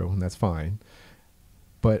been through, and that's fine.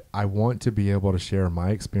 But I want to be able to share my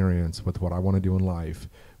experience with what I want to do in life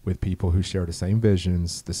with people who share the same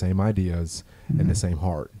visions, the same ideas, and the same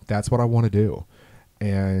heart. That's what I want to do.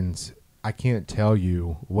 And I can't tell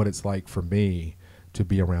you what it's like for me to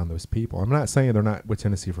be around those people. I'm not saying they're not with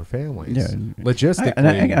Tennessee for Families. Yeah.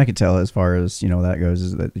 Logistically. I could tell as far as, that goes,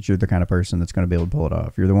 is that you're the kind of person that's going to be able to pull it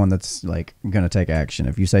off. You're the one that's like going to take action.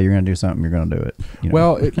 If you say you're going to do something, you're going to do it.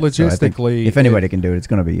 Well, logistically. So if anybody can do it, it's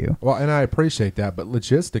going to be you. Well, and I appreciate that. But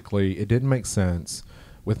logistically, it didn't make sense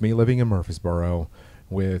with me living in Murfreesboro,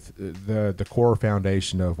 with the core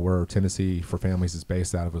foundation of where Tennessee for Families is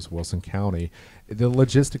based out of is Wilson County. The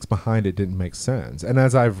logistics behind it didn't make sense. And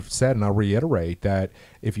as I've said, and I'll reiterate, that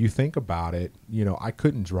if you think about it, I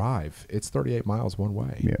couldn't drive. It's 38 miles one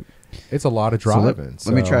way. Yeah. It's a lot of driving.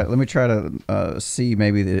 So let me try to see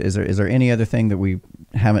maybe, is there any other thing that we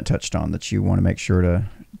haven't touched on that you want to make sure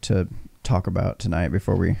to talk about tonight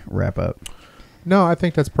before we wrap up? No, I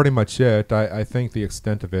think that's pretty much it. I think the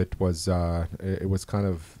extent of it was it was kind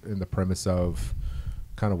of in the premise of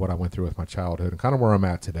kind of what I went through with my childhood and kind of where I'm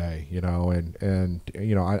at today, and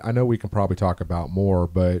I know we can probably talk about more,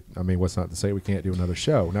 but I mean, what's not to say we can't do another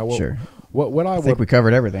show. Now, sure. I think we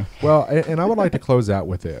covered everything. Well, and I would like to close out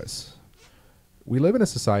with this. We live in a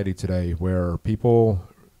society today where people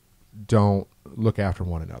don't look after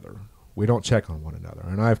one another. We don't check on one another.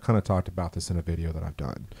 And I've kind of talked about this in a video that I've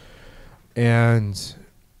done. And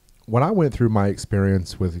when I went through my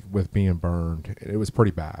experience with being burned, it was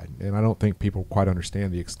pretty bad. And I don't think people quite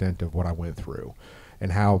understand the extent of what I went through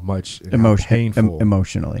and how much painful.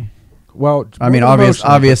 Emotionally. Well, I mean,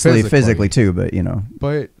 obviously physically too,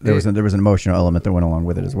 but there was an emotional element that went along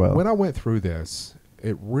with it as well. When I went through this,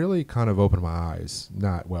 it really kind of opened my eyes.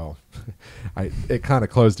 It kind of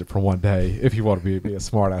closed it for one day, if you want to be a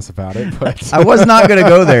smart ass about it. But I was not going to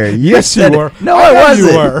go there. Yes, you were. No, I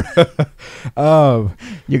wasn't. You were.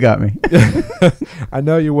 You got me. I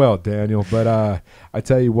know you will, Daniel. But I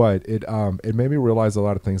tell you what, it made me realize a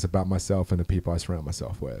lot of things about myself and the people I surround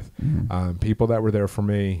myself with. Mm-hmm. People that were there for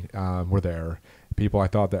me were there. People I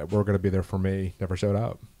thought that were going to be there for me never showed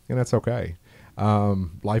up, and that's okay.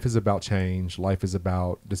 Life is about change. Life is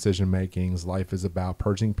about decision makings. Life is about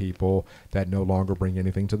purging people that no longer bring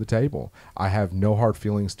anything to the table. I have no hard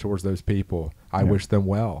feelings towards those people. I wish them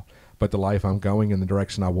well, but the life I'm going in the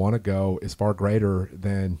direction I want to go is far greater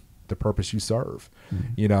than the purpose you serve.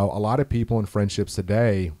 Mm-hmm. A lot of people in friendships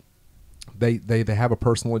today, They have a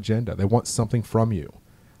personal agenda. They want something from you.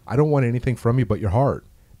 I don't want anything from you but your heart.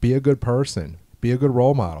 Be a good person. Be a good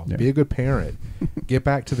role model. Yeah. Be a good parent. Get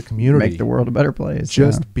back to the community. Make the world a better place.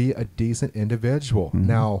 Just be a decent individual. Mm-hmm.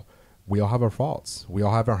 Now, we all have our faults. We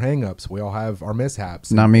all have our hang-ups. We all have our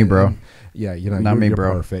mishaps. Not me, bro. Yeah, Not me, you're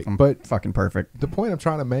bro. perfect. I'm But fucking perfect. the point I'm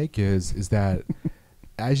trying to make is that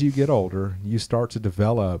as you get older, you start to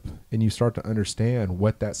develop and you start to understand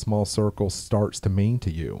what that small circle starts to mean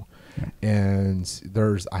to you. Yeah.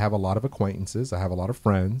 And I have a lot of acquaintances, I have a lot of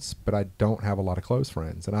friends, but I don't have a lot of close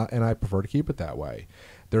friends, and I prefer to keep it that way.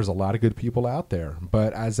 There's a lot of good people out there,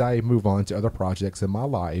 but as I move on to other projects in my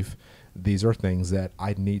life, these are things that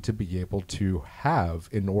I need to be able to have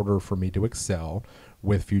in order for me to excel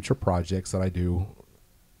with future projects that I do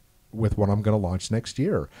with what I'm going to launch next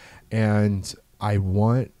year. And I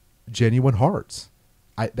want genuine hearts.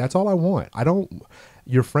 That's all I want.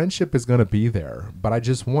 Your friendship is going to be there, but I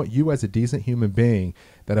just want you as a decent human being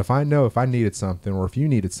that if I needed something or if you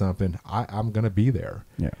needed something, I'm going to be there.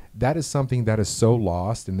 Yeah. That is something that is so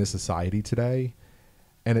lost in this society today.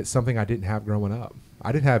 And it's something I didn't have growing up.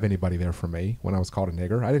 I didn't have anybody there for me when I was called a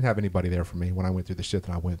nigger. I didn't have anybody there for me when I went through the shit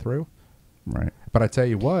that I went through. Right. But I tell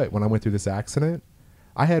you what, when I went through this accident,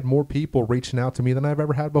 I had more people reaching out to me than I've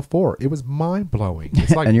ever had before. It was mind-blowing.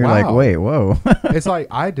 It's like, and you're wow. like, wait, whoa. It's like,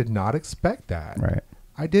 I did not expect that. Right.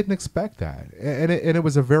 I didn't expect that. And it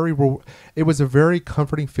was a very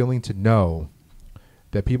comforting feeling to know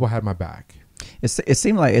that people had my back. It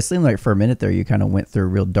seemed like for a minute there you kind of went through a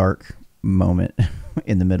real dark moment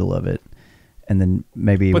in the middle of it, and then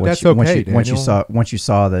maybe But once you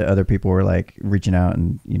saw that other people were like reaching out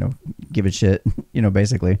and giving shit,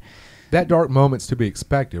 basically. That dark moment's to be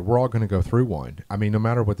expected. We're all going to go through one. I mean, no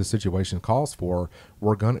matter what the situation calls for,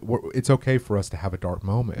 it's okay for us to have a dark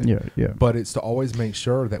moment. Yeah. But it's to always make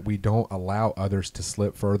sure that we don't allow others to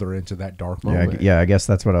slip further into that dark moment. Yeah. I guess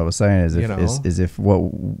that's what I was saying. Is if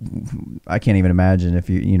what I can't even imagine if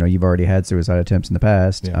you've already had suicide attempts in the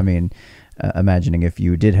past. Yeah. I mean, imagining if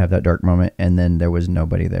you did have that dark moment and then there was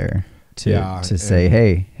nobody there to say,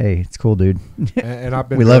 hey, it's cool, dude. And I've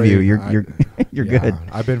been we love you. You're good.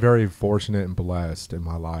 I've been very fortunate and blessed in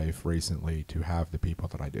my life recently to have the people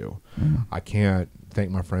that I do. Mm. I can't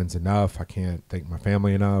thank my friends enough. I can't thank my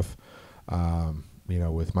family enough.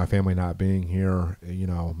 With my family not being here,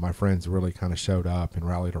 my friends really kind of showed up and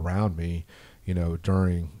rallied around me,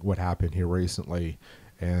 during what happened here recently.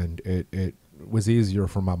 And it was easier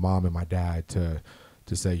for my mom and my dad to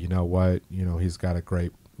say, you know what, he's got a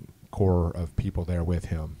great core of people there with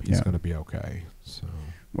him. He's going to be okay. So.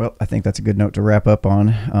 Well, I think that's a good note to wrap up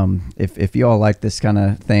on. If you all like this kind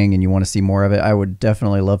of thing and you want to see more of it, I would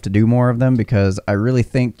definitely love to do more of them because I really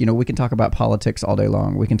think, we can talk about politics all day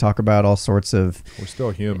long. We can talk about all sorts of... We're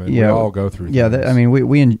still human. We all go through things.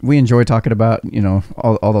 Yeah, we enjoy talking about,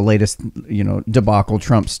 all the latest, debacle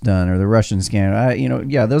Trump's done or the Russian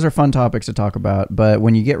scandal. Those are fun topics to talk about. But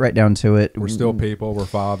when you get right down to it... We're still people. We're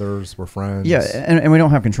fathers. We're friends. Yeah, and we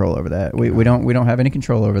don't have control over that. We don't have any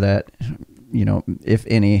control over that. If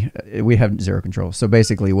any, we have zero control. So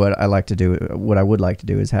basically what I would like to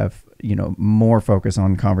do is have, more focus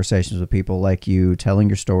on conversations with people like you, telling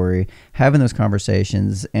your story, having those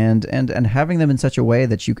conversations and having them in such a way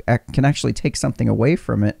that you can actually take something away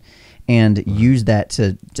from it and use that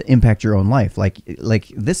to impact your own life. Like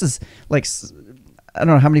this is like, I don't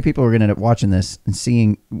know how many people are going to end up watching this and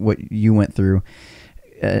seeing what you went through.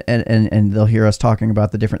 And they'll hear us talking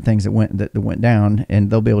about the different things that went down,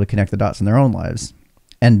 and they'll be able to connect the dots in their own lives,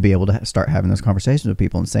 and be able to start having those conversations with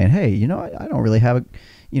people and saying, "Hey, I don't really have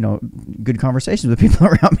good conversations with people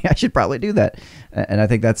around me. I should probably do that." And I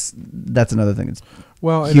think that's another thing that's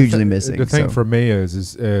hugely missing. The thing for me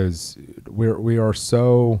is we are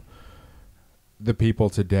so the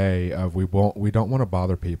people today of we don't want to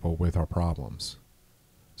bother people with our problems.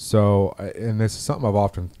 So, and this is something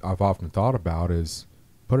I've often thought about is.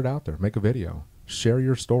 Put it out there. Make a video. Share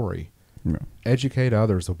your story. Yeah. Educate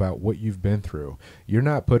others about what you've been through. You're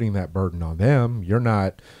not putting that burden on them. You're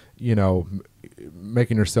not,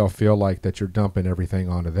 making yourself feel like that you're dumping everything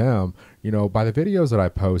onto them. By the videos that I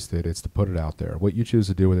posted, it's to put it out there. What you choose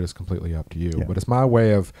to do with it is completely up to you. Yeah. But it's my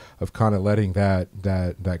way of kind of letting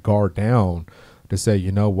that guard down to say,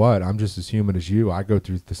 you know what, I'm just as human as you. I go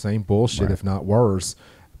through the same bullshit, right. If not worse,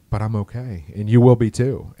 but I'm okay. And you will be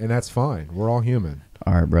too. And that's fine. We're all human.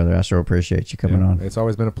 All right, brother. I sure appreciate you coming on. It's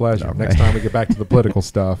always been a pleasure. Okay. Next time we get back to the political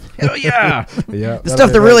stuff. Hell yeah. Yeah. The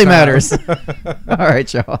stuff that really matters. All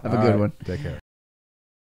right, y'all. Have a good one. Take care.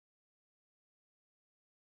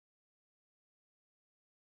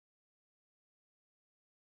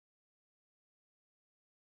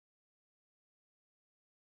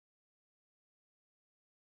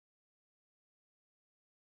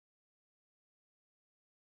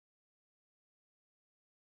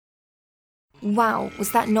 Wow,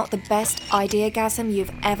 was that not the best ideagasm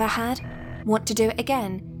you've ever had? Want to do it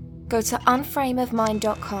again? Go to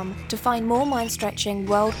unframeofmind.com to find more mind-stretching,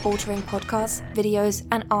 world-altering podcasts, videos,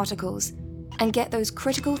 and articles, and get those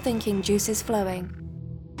critical thinking juices flowing.